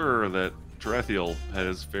pretty sure that Tarathiel had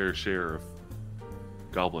his fair share of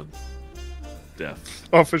goblin deaths.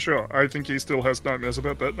 Oh, for sure. I think he still has nightmares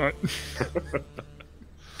about that night.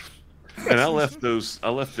 And I left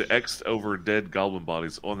the X'd over dead goblin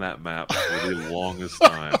bodies on that map for the longest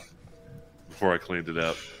time before I cleaned it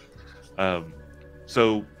up.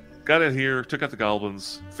 So got in here, took out the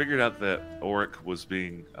goblins, figured out that Oric was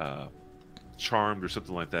being charmed or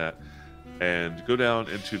something like that, and go down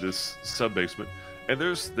into this sub basement. And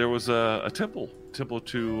there was a temple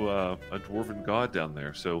to a dwarven god down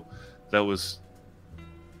there. So that was,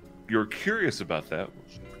 you're curious about that.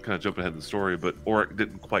 Kind of jumping ahead in the story, but Oric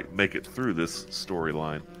didn't quite make it through this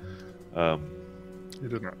storyline. He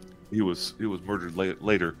did not. He was murdered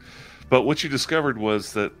later. But what you discovered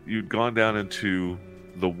was that you'd gone down into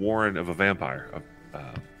the warren of a vampire.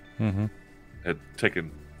 Had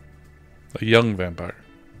taken a young vampire.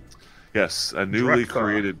 Yes, a newly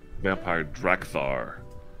created vampire, Drakthar.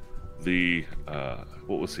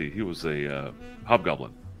 What was he? He was a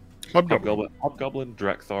hobgoblin. Hobgoblin,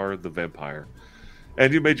 Drakthar the vampire.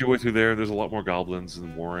 And you made your way through there. There's a lot more goblins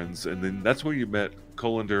and warrens. And then that's where you met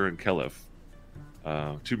Kolander and Kelef,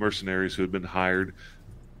 2 mercenaries who had been hired.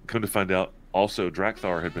 Come to find out, also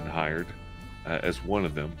Drakthar had been hired as one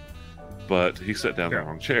of them. But he sat down in the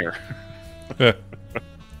wrong chair.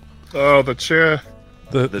 Oh, the chair.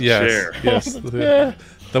 The chair. Yes. The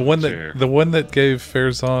one that gave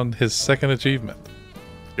Farazan his second achievement.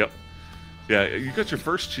 Yep. Yeah, you got your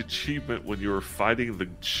first achievement when you were fighting the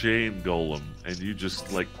chain golem, and you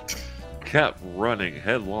just like kept running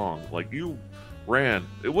headlong. Like you ran.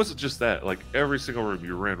 It wasn't just that. Like every single room,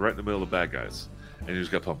 you ran right in the middle of the bad guys, and you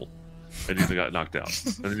just got pummeled, and you got knocked out,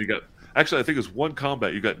 and then you got. Actually, I think it was one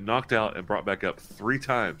combat. You got knocked out and brought back up 3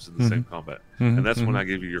 times in the same combat, and that's when I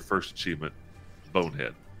gave you your first achievement,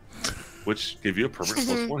 Bonehead, which gave you a permanent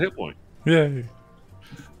 +1 hit point. Yeah.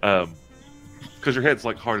 Because your head's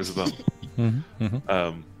like hard as a bone.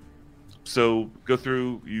 So go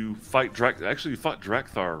through. You fight Actually, you fought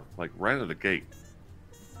Drakthar like right out of the gate,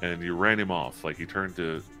 and you ran him off. Like he turned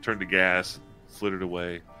to gas, flitted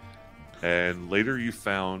away, and later you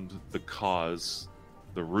found the cause.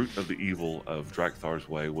 The root of the evil of Drakthar's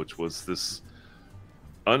way, which was this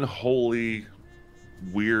unholy,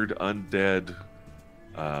 weird, undead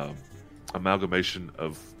amalgamation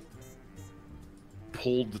of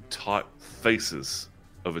pulled taut faces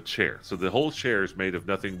of a chair. So the whole chair is made of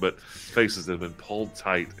nothing but faces that have been pulled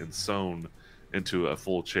tight and sewn into a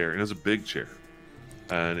full chair. And it was a big chair.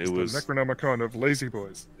 And it was the Necronomicon of lazy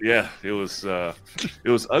boys. Yeah, it was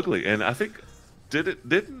ugly. And I think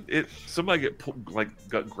Didn't it? Somebody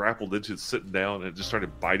got grappled into sitting down and it just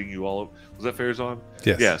started biting you all over. Was that Farazan?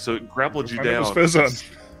 Yes. Yeah. So it grappled you down. It was Farazan.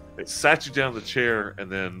 It sat you down in the chair,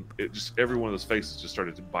 and then every one of those faces just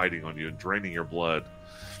started biting on you and draining your blood.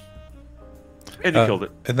 And you killed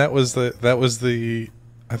it. And that was the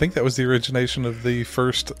I think that was the origination of the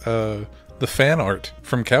first the fan art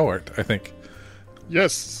from Cowart, I think.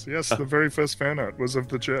 Yes. The very first fan art was of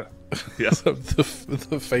the chair. Yes,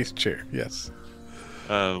 the face chair. Yes.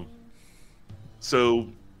 So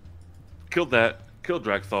killed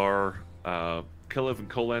Drakthar, Kelef and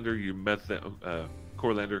Kolander. You met them.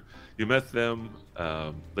 Corlander. You met them.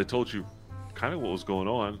 They told you kind of what was going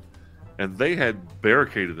on, and they had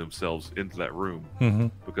barricaded themselves into that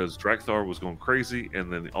room because Drakthar was going crazy,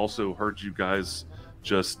 and then also heard you guys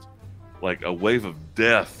just like a wave of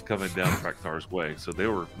death coming down Drakthar's way. So they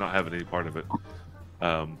were not having any part of it.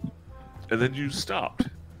 And then you stopped.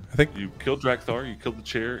 I think you killed Drakthar, you killed the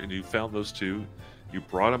chair, and you found those 2. You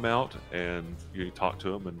brought them out, and you talked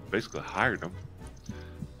to them, and basically hired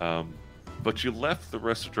them. But you left the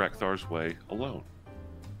rest of Drakthar's way alone.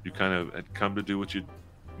 You kind of had come to do what you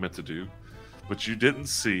meant to do, but you didn't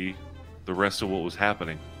see the rest of what was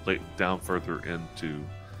happening down further into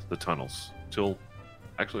the tunnels till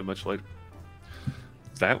actually much later.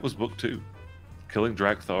 That was book 2. Killing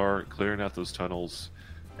Drakthar, clearing out those tunnels,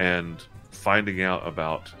 and finding out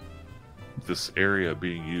about this area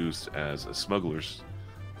being used as a smuggler,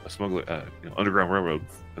 underground railroad,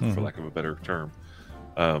 for lack of a better term,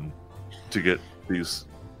 to get these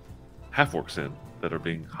half-orcs in that are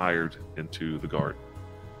being hired into the guard.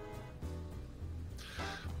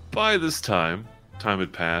 By this time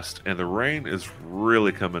had passed, and the rain is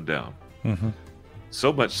really coming down.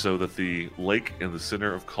 So much so that the lake in the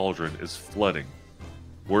center of Cauldron is flooding.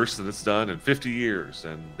 Worse than it's done in 50 years.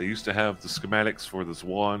 And they used to have the schematics for this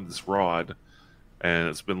rod, and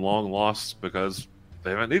it's been long lost because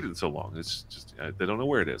they haven't needed it so long. It's just, they don't know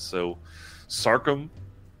where it is. So Sarkum,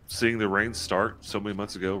 seeing the rain start so many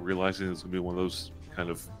months ago, realizing it was going to be one of those kind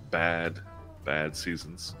of bad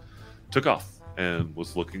seasons, took off and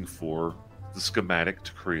was looking for the schematic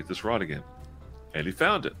to create this rod again. And he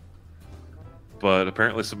found it. But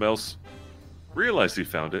apparently somebody else realized he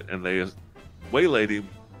found it, and they waylaid him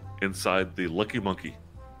inside the Lucky Monkey.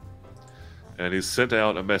 And he sent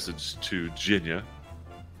out a message to Jinya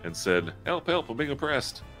and said, help, I'm being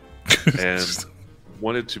oppressed. And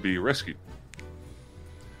wanted to be rescued.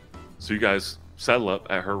 So you guys saddle up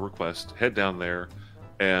at her request, head down there,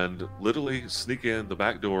 and literally sneak in the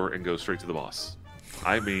back door and go straight to the boss.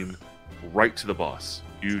 I mean, right to the boss.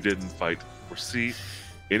 You didn't fight or see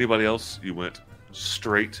anybody else. You went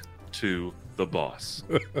straight to the boss.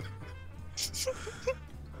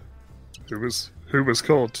 Who was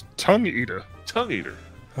called Tongue Eater. Tongue Eater.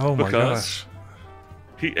 Oh my gosh.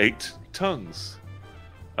 He ate tongues.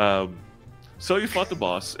 So you fought the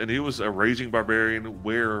boss, and he was a raging barbarian,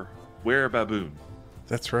 were a baboon.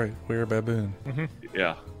 That's right, were a baboon. Mm-hmm.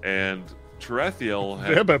 Yeah, and Tarathiel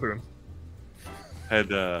had baboon. Had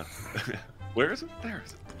where is it? There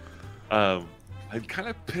is it. had kind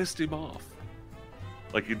of pissed him off.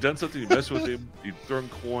 Like he'd done something, you messed with him, you'd throw him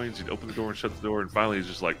coins, you'd open the door and shut the door, and finally he's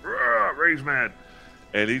just like, rage man.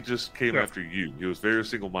 And he just came after you. He was very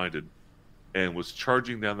single-minded and was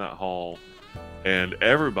charging down that hall. And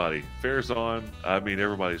everybody, Farazan, I mean,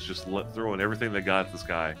 everybody's just throwing everything they got at this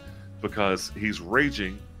guy because he's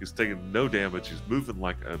raging. He's taking no damage. He's moving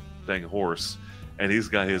like a dang horse. And he's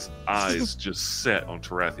got his eyes just set on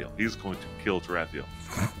Tarathiel. He's going to kill Tarathiel.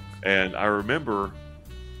 And I remember,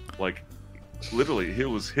 like, literally, it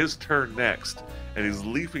was his turn next, and he's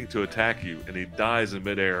leaping to attack you, and he dies in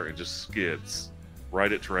midair and just skids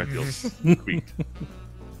right at Tarathiel's feet.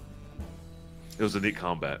 It was a neat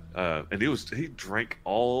combat, and he drank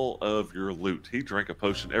all of your loot. He drank a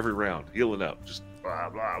potion every round, healing up, just blah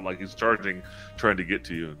blah, like he's charging, trying to get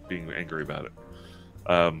to you, and being angry about it.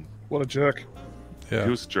 What a jerk! Yeah,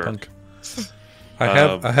 he was a jerk. Punk. I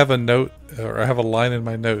have a note, or I have a line in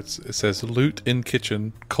my notes. It says "loot in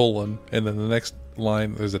kitchen:" and then the next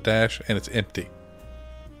line there's a dash, and it's empty.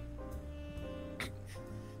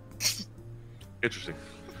 Interesting.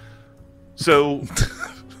 So,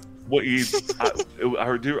 what you?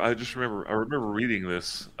 I just remember. I remember reading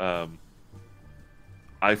this.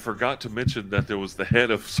 I forgot to mention that there was the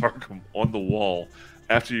head of Sarkham on the wall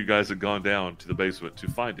after you guys had gone down to the basement to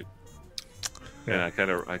find him. And I kind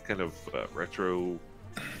of retro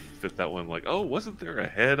fit that one, like, oh, wasn't there a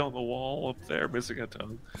head on the wall up there missing a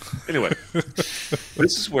tongue? Anyway,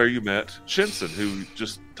 this is where you met Shensen, who you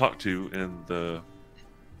just talked to in the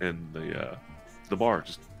bar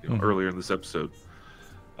just earlier in this episode.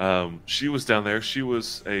 She was down there.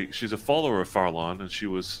 She's a follower of Farlan, and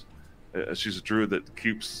she's a druid that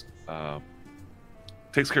takes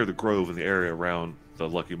care of the grove in the area around the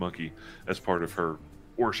Lucky Monkey as part of her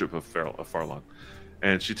worship of Farlan.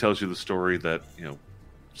 And she tells you the story that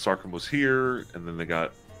Sarkham was here, and then they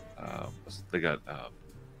got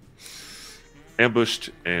ambushed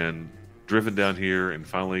and driven down here, and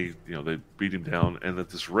finally they beat him down, and that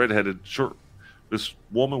this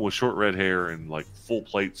woman with short red hair and like full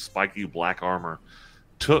plate spiky black armor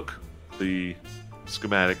took the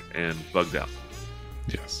schematic and bugged out.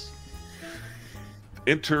 Yes.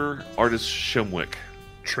 Enter artist Shemwick.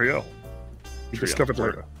 Triel. Discovered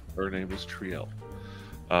later. Her name is Triel.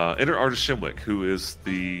 Enter artist Shemwick, who is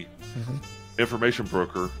the information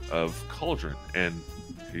broker of Cauldron, and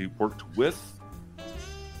he worked with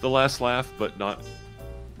the Last Laugh, but not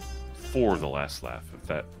for the Last Laugh, if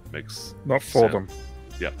that makes not for sense. Them.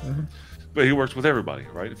 Yeah. Mm-hmm. But he works with everybody,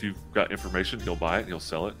 right? If you've got information, he'll buy it, he'll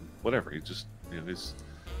sell it, whatever. He just, he's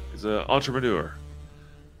an entrepreneur.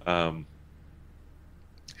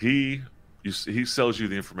 He sells you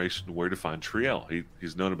the information where to find Triel.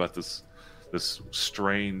 He's known about this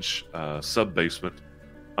strange sub basement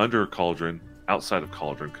under Cauldron, outside of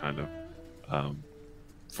Cauldron, kind of,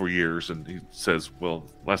 for years. And he says, well,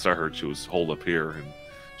 last I heard, she was holed up here, and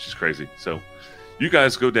she's crazy. So you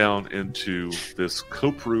guys go down into this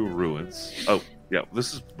Kopru ruins. Oh, yeah,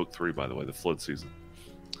 this is book 3, by the way, the Flood season.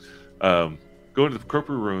 Go into the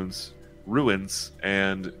Kopru ruins,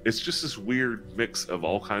 and it's just this weird mix of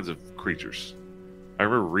all kinds of creatures. I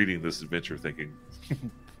remember reading this adventure thinking,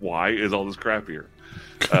 why is all this crap here?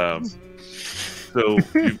 So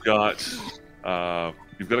you've got a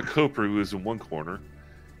Kopru who is in one corner.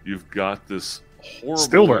 You've got this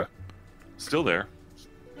horrible... Still there.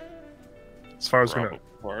 As far as we know. As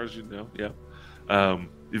far as you know, yeah.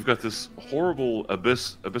 You've got this horrible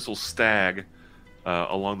abyssal stag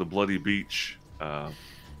along the bloody beach.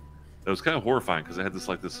 That was kind of horrifying because it had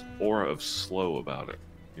this aura of slow about it,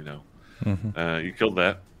 Mm-hmm. You killed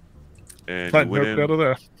that, and you went out of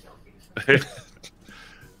there.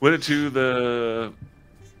 Went into the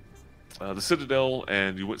Citadel,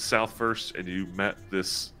 and you went south first, and you met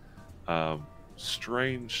this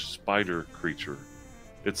strange spider creature.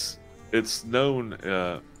 It's known.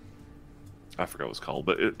 I forgot what it's called,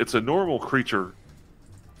 but it's a normal creature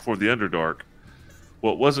for the Underdark.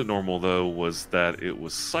 What wasn't normal, though, was that it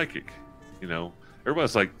was psychic.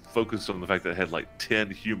 Everybody's focused on the fact that it had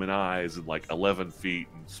 10 human eyes and 11 feet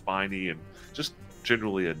and spiny and just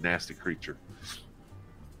generally a nasty creature.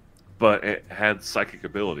 But it had psychic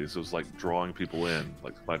abilities. It was drawing people in,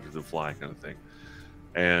 like spiders and fly kind of thing.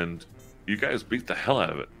 And you guys beat the hell out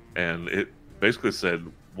of it. And it basically said,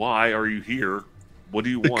 "Why are you here? What do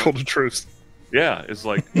you want?" Called a truce. Yeah, it's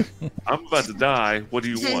I'm about to die. What do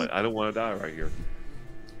you want? I don't want to die right here.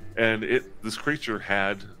 And this creature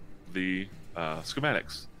had the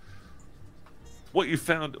schematics. What you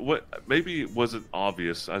found, what maybe it wasn't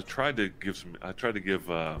obvious. I tried to give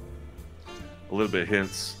a little bit of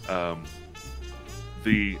hints.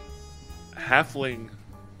 The halfling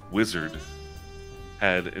wizard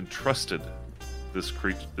had entrusted this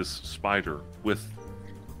spider with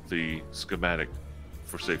the schematic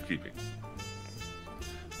for safekeeping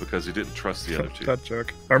because he didn't trust the other two. That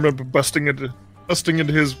joke. I remember busting into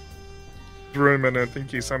his room, and I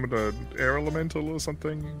think he summoned an air elemental or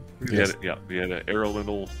something. He had an air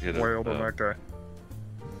elemental. He had wailed on that guy.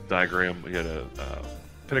 Diagram. He had a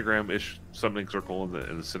pentagram-ish summoning circle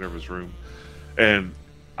in the center of his room, and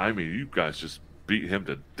I mean, you guys just beat him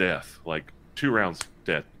to death. Like 2 rounds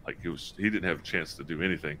dead. Like he didn't have a chance to do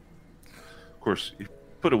anything. Of course, you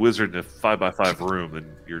put a wizard in a 5x5 room, and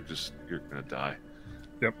you're gonna die.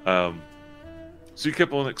 Yep. So you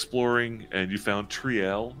kept on exploring, and you found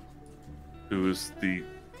Triel, who is the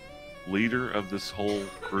leader of this whole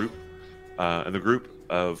group, and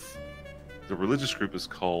the religious group is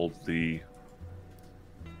called the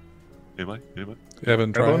Ebon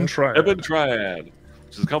Triad,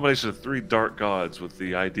 which is a combination of 3 dark gods with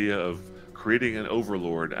the idea of creating an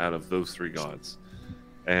overlord out of those 3 gods,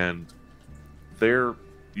 and they're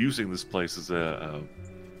using this place as a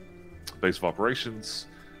base of operations.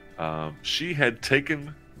 She had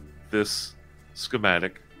taken this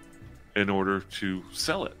schematic in order to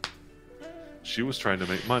sell it. She was trying to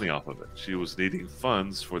make money off of it. She was needing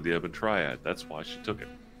funds for the Ebon Triad. That's why she took it.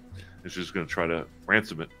 And she was going to try to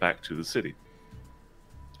ransom it back to the city.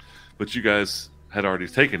 But you guys had already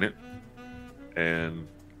taken it, and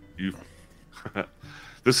you...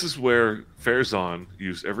 This is where Farazan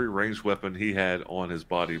used every ranged weapon he had on his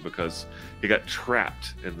body because he got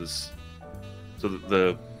trapped in this... So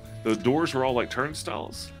the doors were all like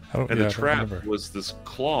turnstiles. And the trap was this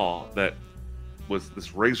claw that was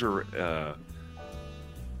this razor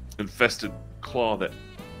infested claw that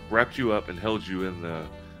wrapped you up and held you in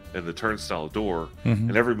the turnstile door. Mm-hmm.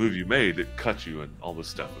 And every move you made, it cut you and all this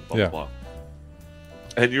stuff and blah, blah, blah.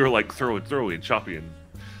 And you were like throwing and chopping and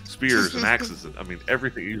spears and axes and I mean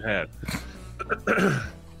everything you had.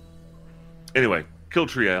 Anyway, killed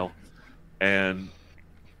Triel, and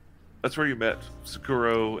that's where you met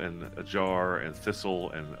Sakuro and Ajar and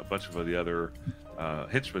Thistle and a bunch of the other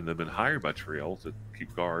henchmen that have been hired by Triel to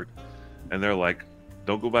keep guard. And they're like,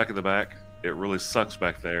 don't go back in the back. It really sucks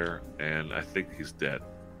back there, and I think he's dead.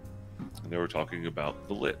 And they were talking about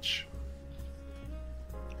the Lich.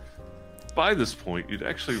 By this point, you'd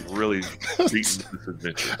actually really beaten this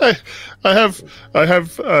adventure. I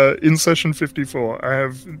have in session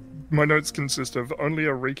 54, my notes consist of only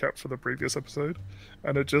a recap for the previous episode,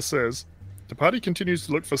 and it just says, the party continues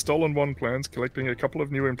to look for stolen one plans, collecting a couple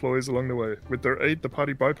of new employees along the way. With their aid, the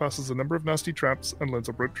party bypasses a number of nasty traps and learns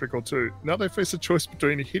a rope trick or 2. Now they face a choice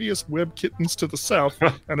between hideous web kittens to the south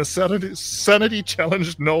and a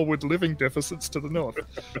sanity-challenged gnoll with living deficits to the north.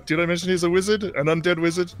 Did I mention he's a wizard? An undead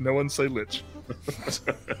wizard? No one say lich.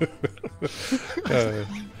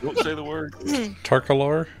 Don't say the word.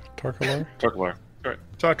 Tarkalar? Right.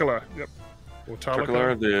 Tarkalar, yep. Or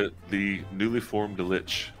Tarkalar, the newly formed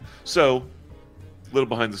lich. So, a little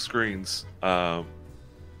behind the screens,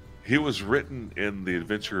 he was written in the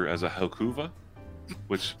adventure as a Helkuva,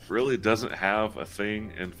 which really doesn't have a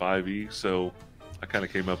thing in 5e, so I kind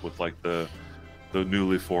of came up with like the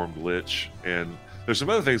newly formed lich, and there's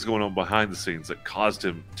some other things going on behind the scenes that caused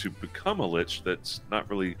him to become a lich that's not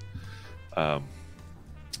really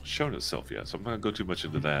shown itself yet, so I'm not going to go too much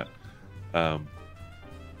into that.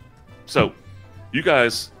 So, you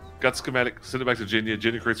guys got the schematic, send it back to Jenya.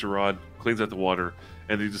 Jenya creates a rod, cleans out the water,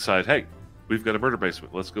 and you decide, hey, we've got a murder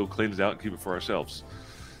basement. Let's go clean it out and keep it for ourselves.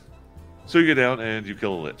 So you get down and you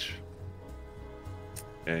kill a lich.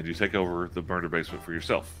 And you take over the murder basement for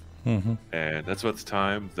yourself. Mm-hmm. And that's about the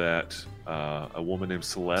time that a woman named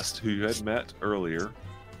Celeste, who you had met earlier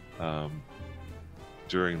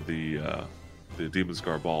during the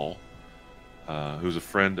Demonscar Ball, who's a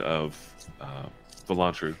friend of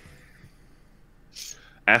Vilantru,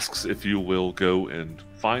 asks if you will go and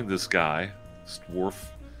find this guy, this dwarf,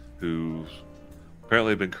 who's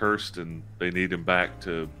apparently been cursed and they need him back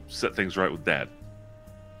to set things right with Dad.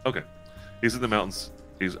 Okay. He's in the mountains.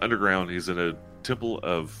 He's underground. He's in a temple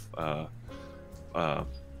of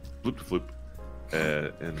Bloop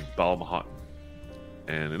in Balamahat.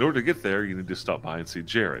 And in order to get there, you need to stop by and see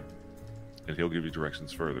Jared. And he'll give you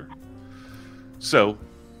directions further. So,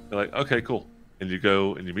 you're like, okay, cool. And you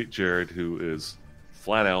go and you meet Jared, who is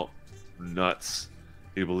flat out nuts.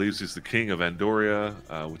 He believes he's the king of Andoria,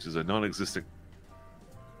 which is a non-existent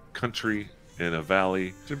country in a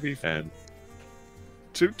valley. To be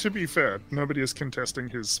fair, nobody is contesting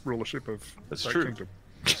his rulership of that kingdom.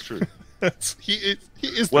 That's true. He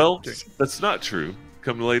is. Well, the king. That's not true.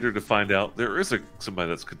 Come later to find out there is somebody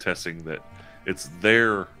that's contesting that it's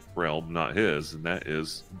their realm, not his, and that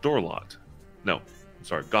is Dorlot. No,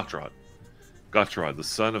 Gottrod, the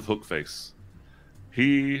son of Hookface.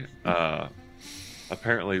 He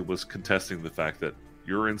apparently was contesting the fact that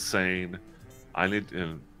you're insane.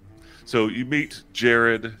 So you meet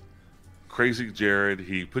Jared, crazy Jared.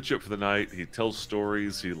 He puts you up for the night. He tells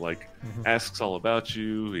stories. He asks all about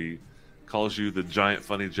you. He calls you the giant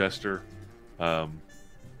funny jester,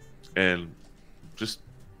 and just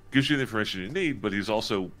gives you the information you need. But he's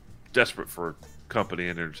also desperate for company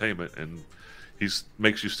and entertainment, and he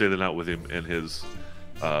makes you stay the night with him in his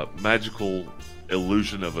magical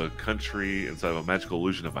illusion of a country inside of a magical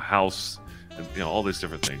illusion of a house, and all these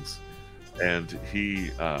different things. And he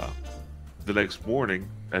the next morning,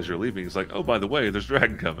 as you're leaving, he's like, oh, by the way, there's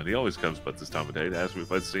Dragon coming. He always comes about this time of day to ask me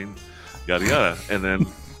if I'd seen yada yada. And then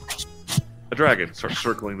a dragon starts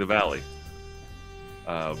circling the valley,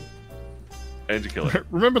 and you kill it.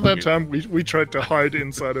 Remember that time we tried to hide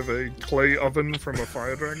inside of a clay oven from a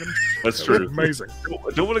fire dragon? That's true. Amazing.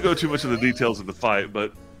 Don't want to go too much into the details of the fight,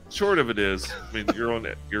 but short of it is, I mean,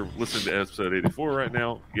 you're listening to episode 84 right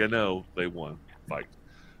now. You know they won the fight.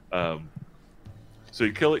 So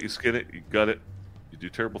you kill it, you skin it, you gut it, you do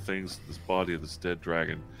terrible things to this body of this dead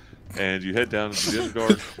dragon, and you head down into the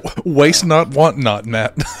Underdark. Waste not, want not,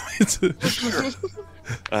 Matt.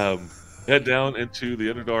 Head down into the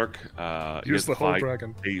Underdark. Use the whole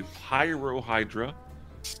dragon. A Pyro Hydra,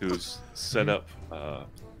 who's set up.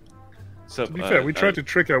 To be fair, we tried to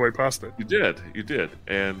trick our way past it. You did,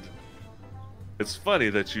 and it's funny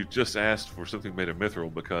that you just asked for something made of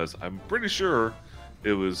mithril, because I'm pretty sure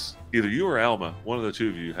it was either you or Alma. One of the two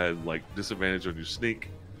of you had disadvantage on your sneak,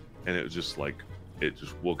 and it was just it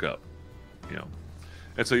just woke up,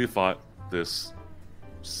 And so you fought this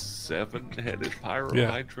 7-headed Pyro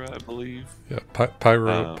Hydra, I believe. Yeah,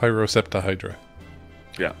 Pyrosepta Hydra.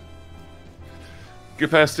 Yeah. Get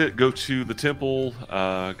past it, go to the temple.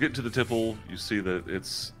 Get into the temple, you see that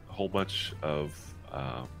it's a whole bunch of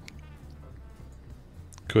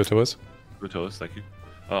Kuatoas. Kuatoas, thank you.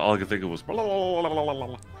 All I could think of was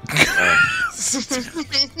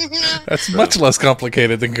that's much less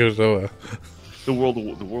complicated than Kuatoa. The World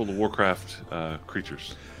of Warcraft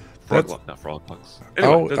creatures. Not frogbugs.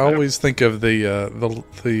 Anyway, I always think of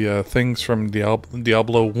the things from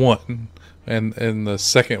Diablo 1, and in the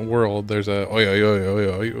second world there's there's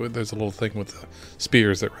a little thing with the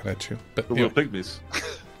spears that run at you. But the little pygmies.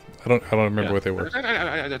 I don't remember what they were.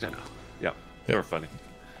 Yeah, they were funny.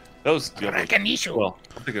 That was Diablo. Well,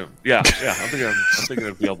 I'm thinking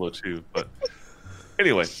of Diablo 2. But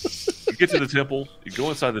anyway, you get to the temple, you go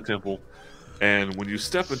inside the temple, and when you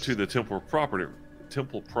step into the temple proper,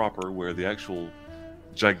 where the actual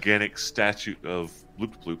gigantic statue of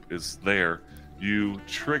Bloop Bloop is there, you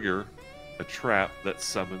trigger a trap that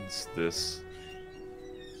summons this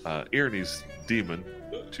Erinys demon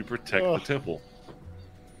to protect the temple.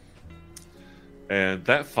 And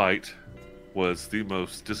that fight was the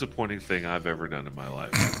most disappointing thing I've ever done in my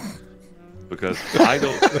life, because I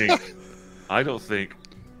don't think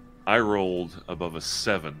I rolled above a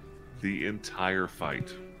 7 the entire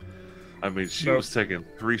fight. I mean, she was taking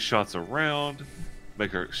 3 shots around,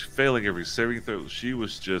 failing every saving throw. She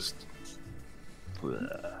was just.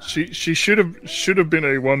 She should have been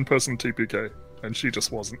a 1-person TPK, and she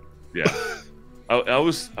just wasn't. Yeah, I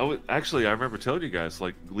was actually. I remember telling you guys,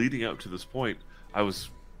 leading up to this point, I was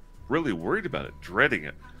really worried about it, dreading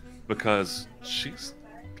it, because she's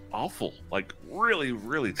awful, really,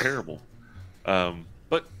 really terrible.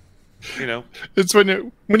 But it's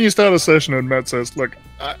when you start a session and Matt says, "Look,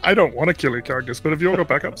 I don't want to kill your characters, but have you all got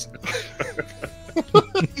backups?"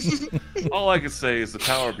 All I can say is the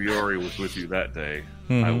power of Biori was with you that day.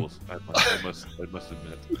 Mm-hmm. I must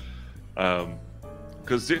admit,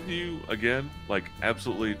 because didn't you again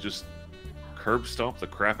absolutely just curb stomp the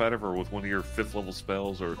crap out of her with one of your 5th level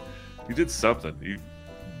spells, or you did something. You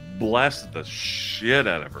blasted the shit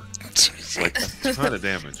out of her, a ton of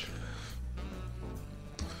damage.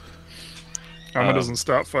 Alma doesn't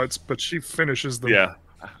start fights, but she finishes them. Yeah,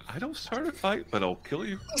 I don't start a fight, but I'll kill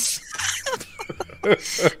you.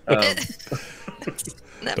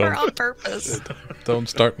 Never on purpose. Don't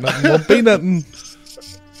start nothing, won't be nothing.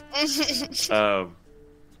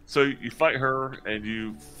 So you fight her, and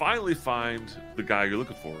you finally find the guy you're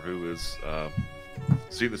looking for, who is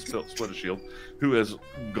seen the Splinter Shield, who has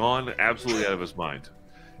gone absolutely out of his mind,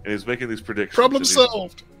 and is making these predictions. Problem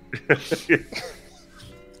solved.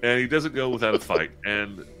 And he doesn't go without a fight.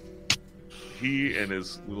 And he and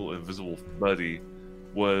his little invisible buddy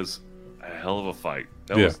was a hell of a fight.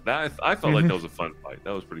 I felt like that was a fun fight.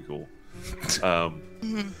 That was pretty cool.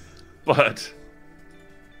 But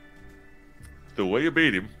the way you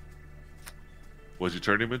beat him was you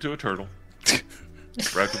turned him into a turtle.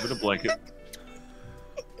 wrapped him in a blanket,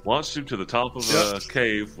 launched him to the top of a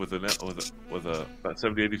cave with about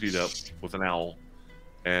 70, 80 feet up with an owl,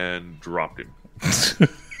 and dropped him.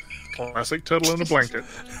 Classic turtle in a blanket.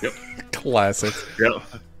 Yep. Classic. Yep.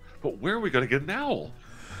 But where are we going to get an owl?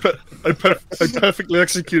 I perfectly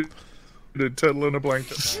executed turtle in a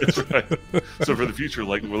blanket. That's right. So for the future,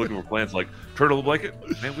 like we're looking for plans like turtle in a blanket.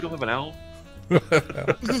 Man, we don't have an owl.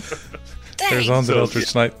 There's on the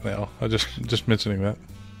Eldritch Knight now. I just mentioning that.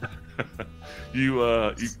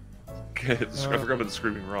 You get I forgot about the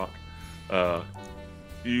Screaming Rock.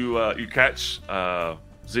 You catch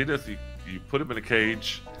Zenith. You put him in a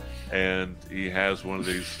cage, and he has one of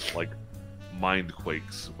these like mind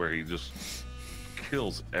quakes where he just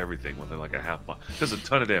kills everything within like a half mile. Does a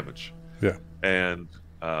ton of damage. Yeah. And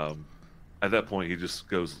at that point, he just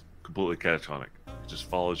goes completely catatonic. He just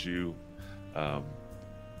follows you.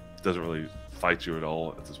 Doesn't really fight you at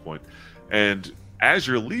all at this point. And as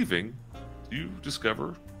you're leaving, you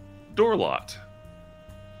discover Dorlot.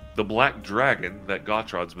 The black dragon that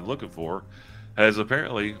Gottrod's been looking for has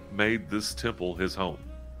apparently made this temple his home.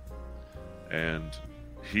 And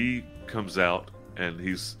he comes out, and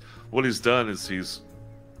what he's done is he's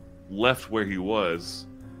left where he was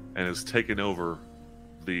and has taken over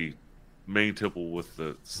the main temple with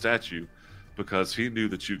the statue because he knew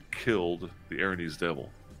that you killed the Aranese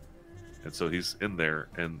devil. And so he's in there,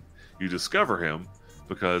 and you discover him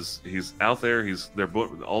because he's out there. They're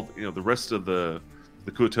all, the rest of the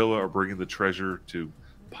Kuo-toa are bringing the treasure to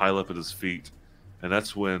pile up at his feet, and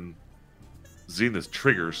that's when Zenith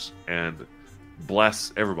triggers and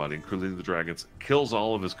blasts everybody, including the dragons, kills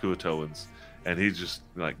all of his Kuo-toans, and he just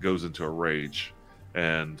like goes into a rage.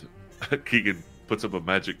 And Keegan puts up a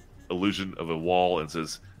magic illusion of a wall and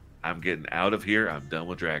says, "I'm getting out of here. I'm done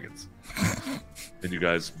with dragons." And you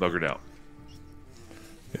guys buggered out.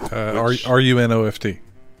 RUNOFT.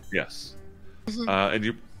 Yes. And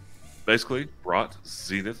you basically brought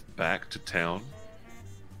Zenith back to town,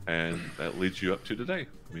 and that leads you up to today.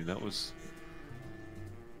 I mean, that was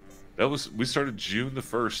we started June the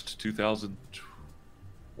 1st,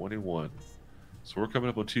 2021. So we're coming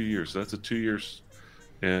up on 2 years. So that's 2 years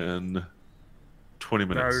and 20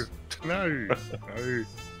 minutes. No.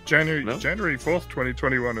 January 4th,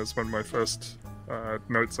 2021 is when my first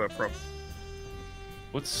notes are from.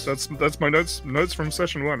 That's my notes from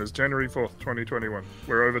session 1 is January 4th, 2021.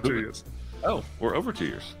 We're over 2 years. Oh, we're over 2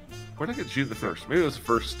 years. Where did I get June the 1st? Maybe it was the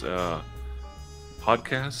first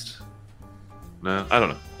podcast? No, I don't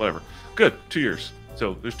know. Whatever. Good. 2 years.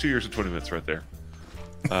 So there's 2 years and 20 minutes right there.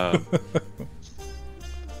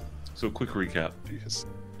 So quick recap. Yes.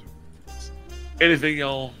 Anything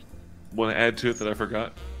y'all want to add to it that I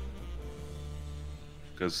forgot?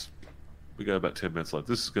 Because we got about 10 minutes left.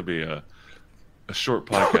 This is going to be a short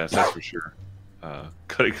podcast, that's for sure.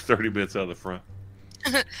 Cutting 30 minutes out of the front.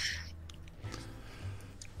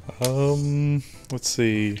 Let's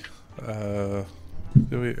see. I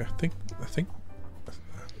think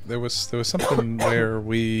there was something where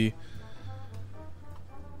we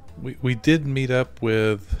did meet up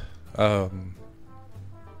with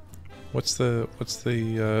what's the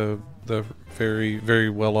very very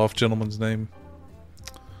well off gentleman's name?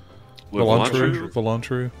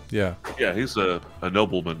 Volantru. Yeah, he's a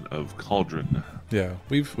nobleman of Cauldron. Yeah,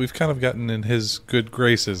 we've kind of gotten in his good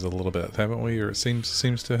graces a little bit, haven't we? Or it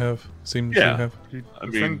seems to have.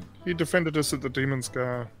 He defended us at the Demon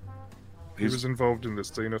Scar. He was involved in this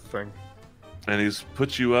Zenith thing, and he's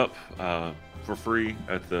put you up for free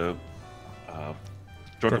at the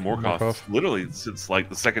Drunken Morkoth. Literally since like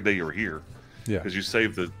the second day you were here. Yeah, because you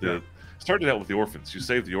saved started out with the orphans. You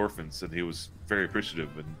saved the orphans, and he was very appreciative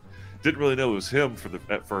and didn't really know it was him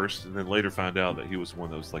at first, and then later found out that he was one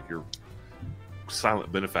of those like your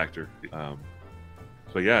silent benefactor.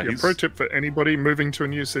 But yeah, pro tip for anybody moving to a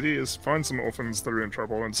new city is find some orphans that are in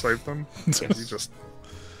trouble and save them. And you just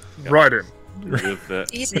right in. With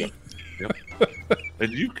that. Easy. Yep.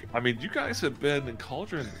 And you guys have been in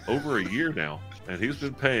Cauldron over a year now, and he's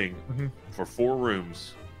been paying for 4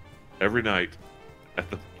 rooms every night at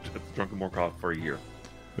the Drunken Morkoth for a year.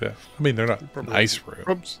 Yeah, I mean they're not nice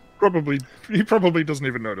rooms. He probably doesn't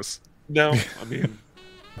even notice. No, I mean,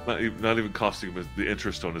 not even costing him the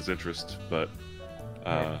interest on his interest, but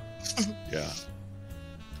yeah.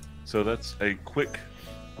 So that's a quick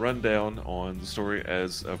rundown on the story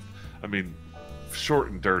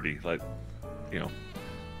short and dirty. Like,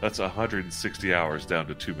 that's 160 hours down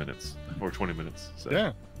to 2 minutes or 20 minutes. So.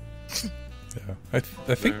 Yeah. Yeah, I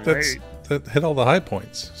think that hit all the high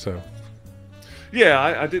points. So. Yeah,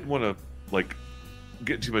 I didn't want to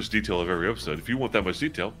get too much detail of every episode. If you want that much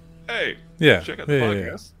detail, hey, check out the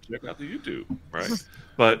podcast. check out the YouTube, right?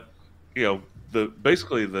 But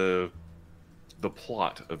basically the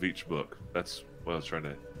plot of each book. That's what I was trying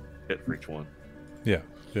to hit for each one. Yeah.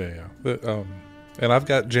 And I've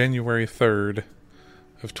got January 3rd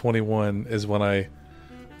of 21 is when I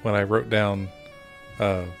wrote down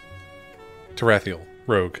Tarathiel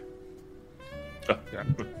Rogue.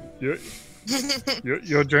 Yeah.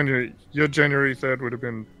 Your January 3rd would have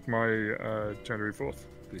been my January 4th.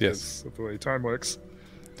 Because of the way time works.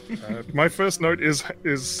 My first note is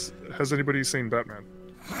has anybody seen Batman?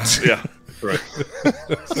 Yeah, right.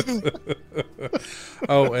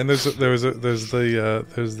 Oh, and there's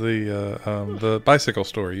the bicycle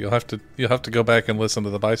story. You'll have to go back and listen to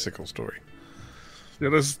the bicycle story. Yeah,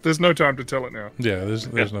 there's no time to tell it now. Yeah,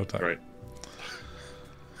 there's no time. Right.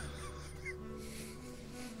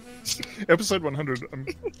 Episode 100. I'm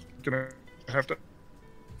gonna have to.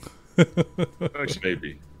 Actually,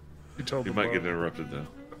 Maybe you might get interrupted though.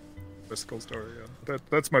 Bicycle story. Yeah,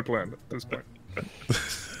 that's my plan at this point.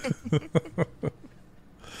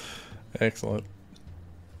 Excellent,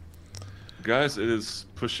 guys. It is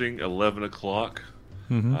pushing 11 o'clock.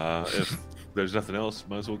 Mm-hmm. If there's nothing else,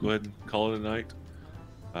 might as well go ahead and call it a night.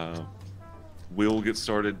 We'll get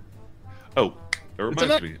started. Oh, it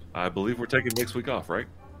reminds me. I believe we're taking next week off, right?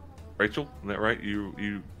 Rachel, isn't that right?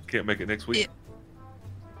 You can't make it next week? Yeah.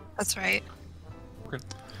 That's right. Okay.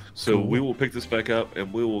 So we will pick this back up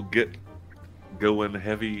and we will get going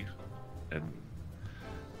heavy and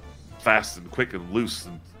fast and quick and loose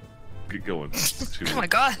and get going. Oh my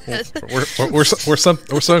god. We're some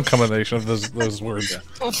combination of those words.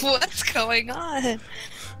 What's going on?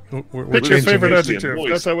 We're Pick your favorite adjective.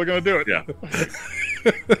 That's how we're going to do it. Yeah.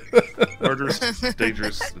 Murderous,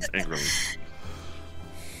 dangerous, and angrily.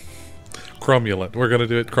 Cromulent. We're going to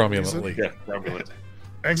do it cromulently. Yeah, cromulent.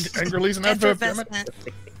 Angrily is an adverb, damn it.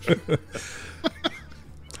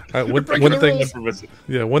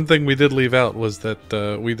 One thing we did leave out was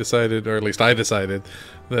that we decided, or at least I decided,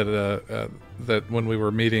 that when we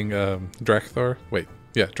were meeting Drakthar,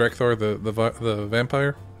 the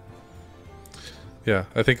vampire. Yeah,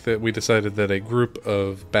 I think that we decided that a group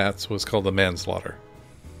of bats was called a manslaughter.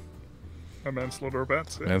 A manslaughter of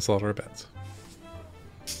bats? Yeah. Manslaughter of bats.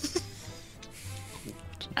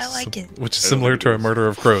 I like it. Which is similar to a murder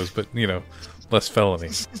of crows, but, less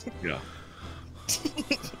felony. Yeah.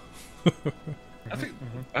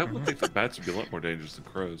 I would think that bats would be a lot more dangerous than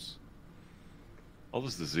crows. All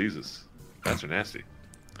those diseases. Bats are nasty.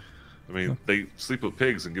 I mean, they sleep with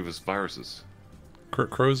pigs and give us viruses.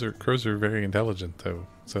 Crows are very intelligent, though,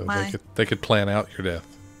 so they could plan out your death.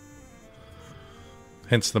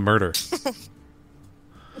 Hence the murder.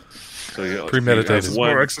 So premeditated. It's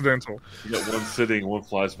more accidental. You got one sitting, one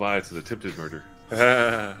flies by. It's an attempted murder. Good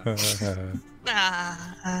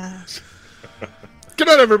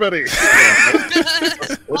night, everybody.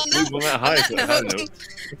 Let's move on that high note.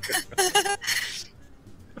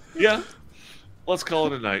 Yeah, let's call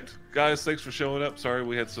it a night, guys. Thanks for showing up. Sorry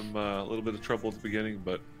we had some a little bit of trouble at the beginning,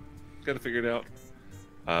 but got to figure it out.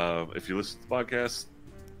 If you listen to the podcast,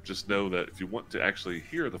 just know that if you want to actually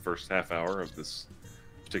hear the first half hour of this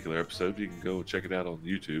particular episode, you can go check it out on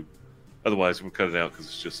YouTube. Otherwise, we'll cut it out because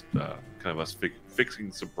it's just kind of us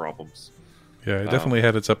fixing some problems. Yeah, it definitely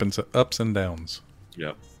had its ups and downs.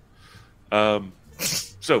 Yeah.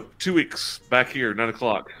 So 2 weeks back here, 9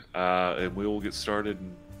 o'clock, and we will get started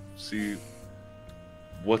and see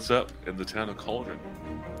what's up in the town of Cauldron.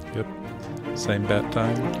 Yep. Same bat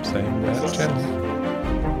time, same bat channel.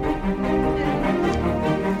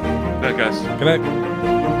 Good night, guys. Good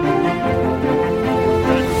night.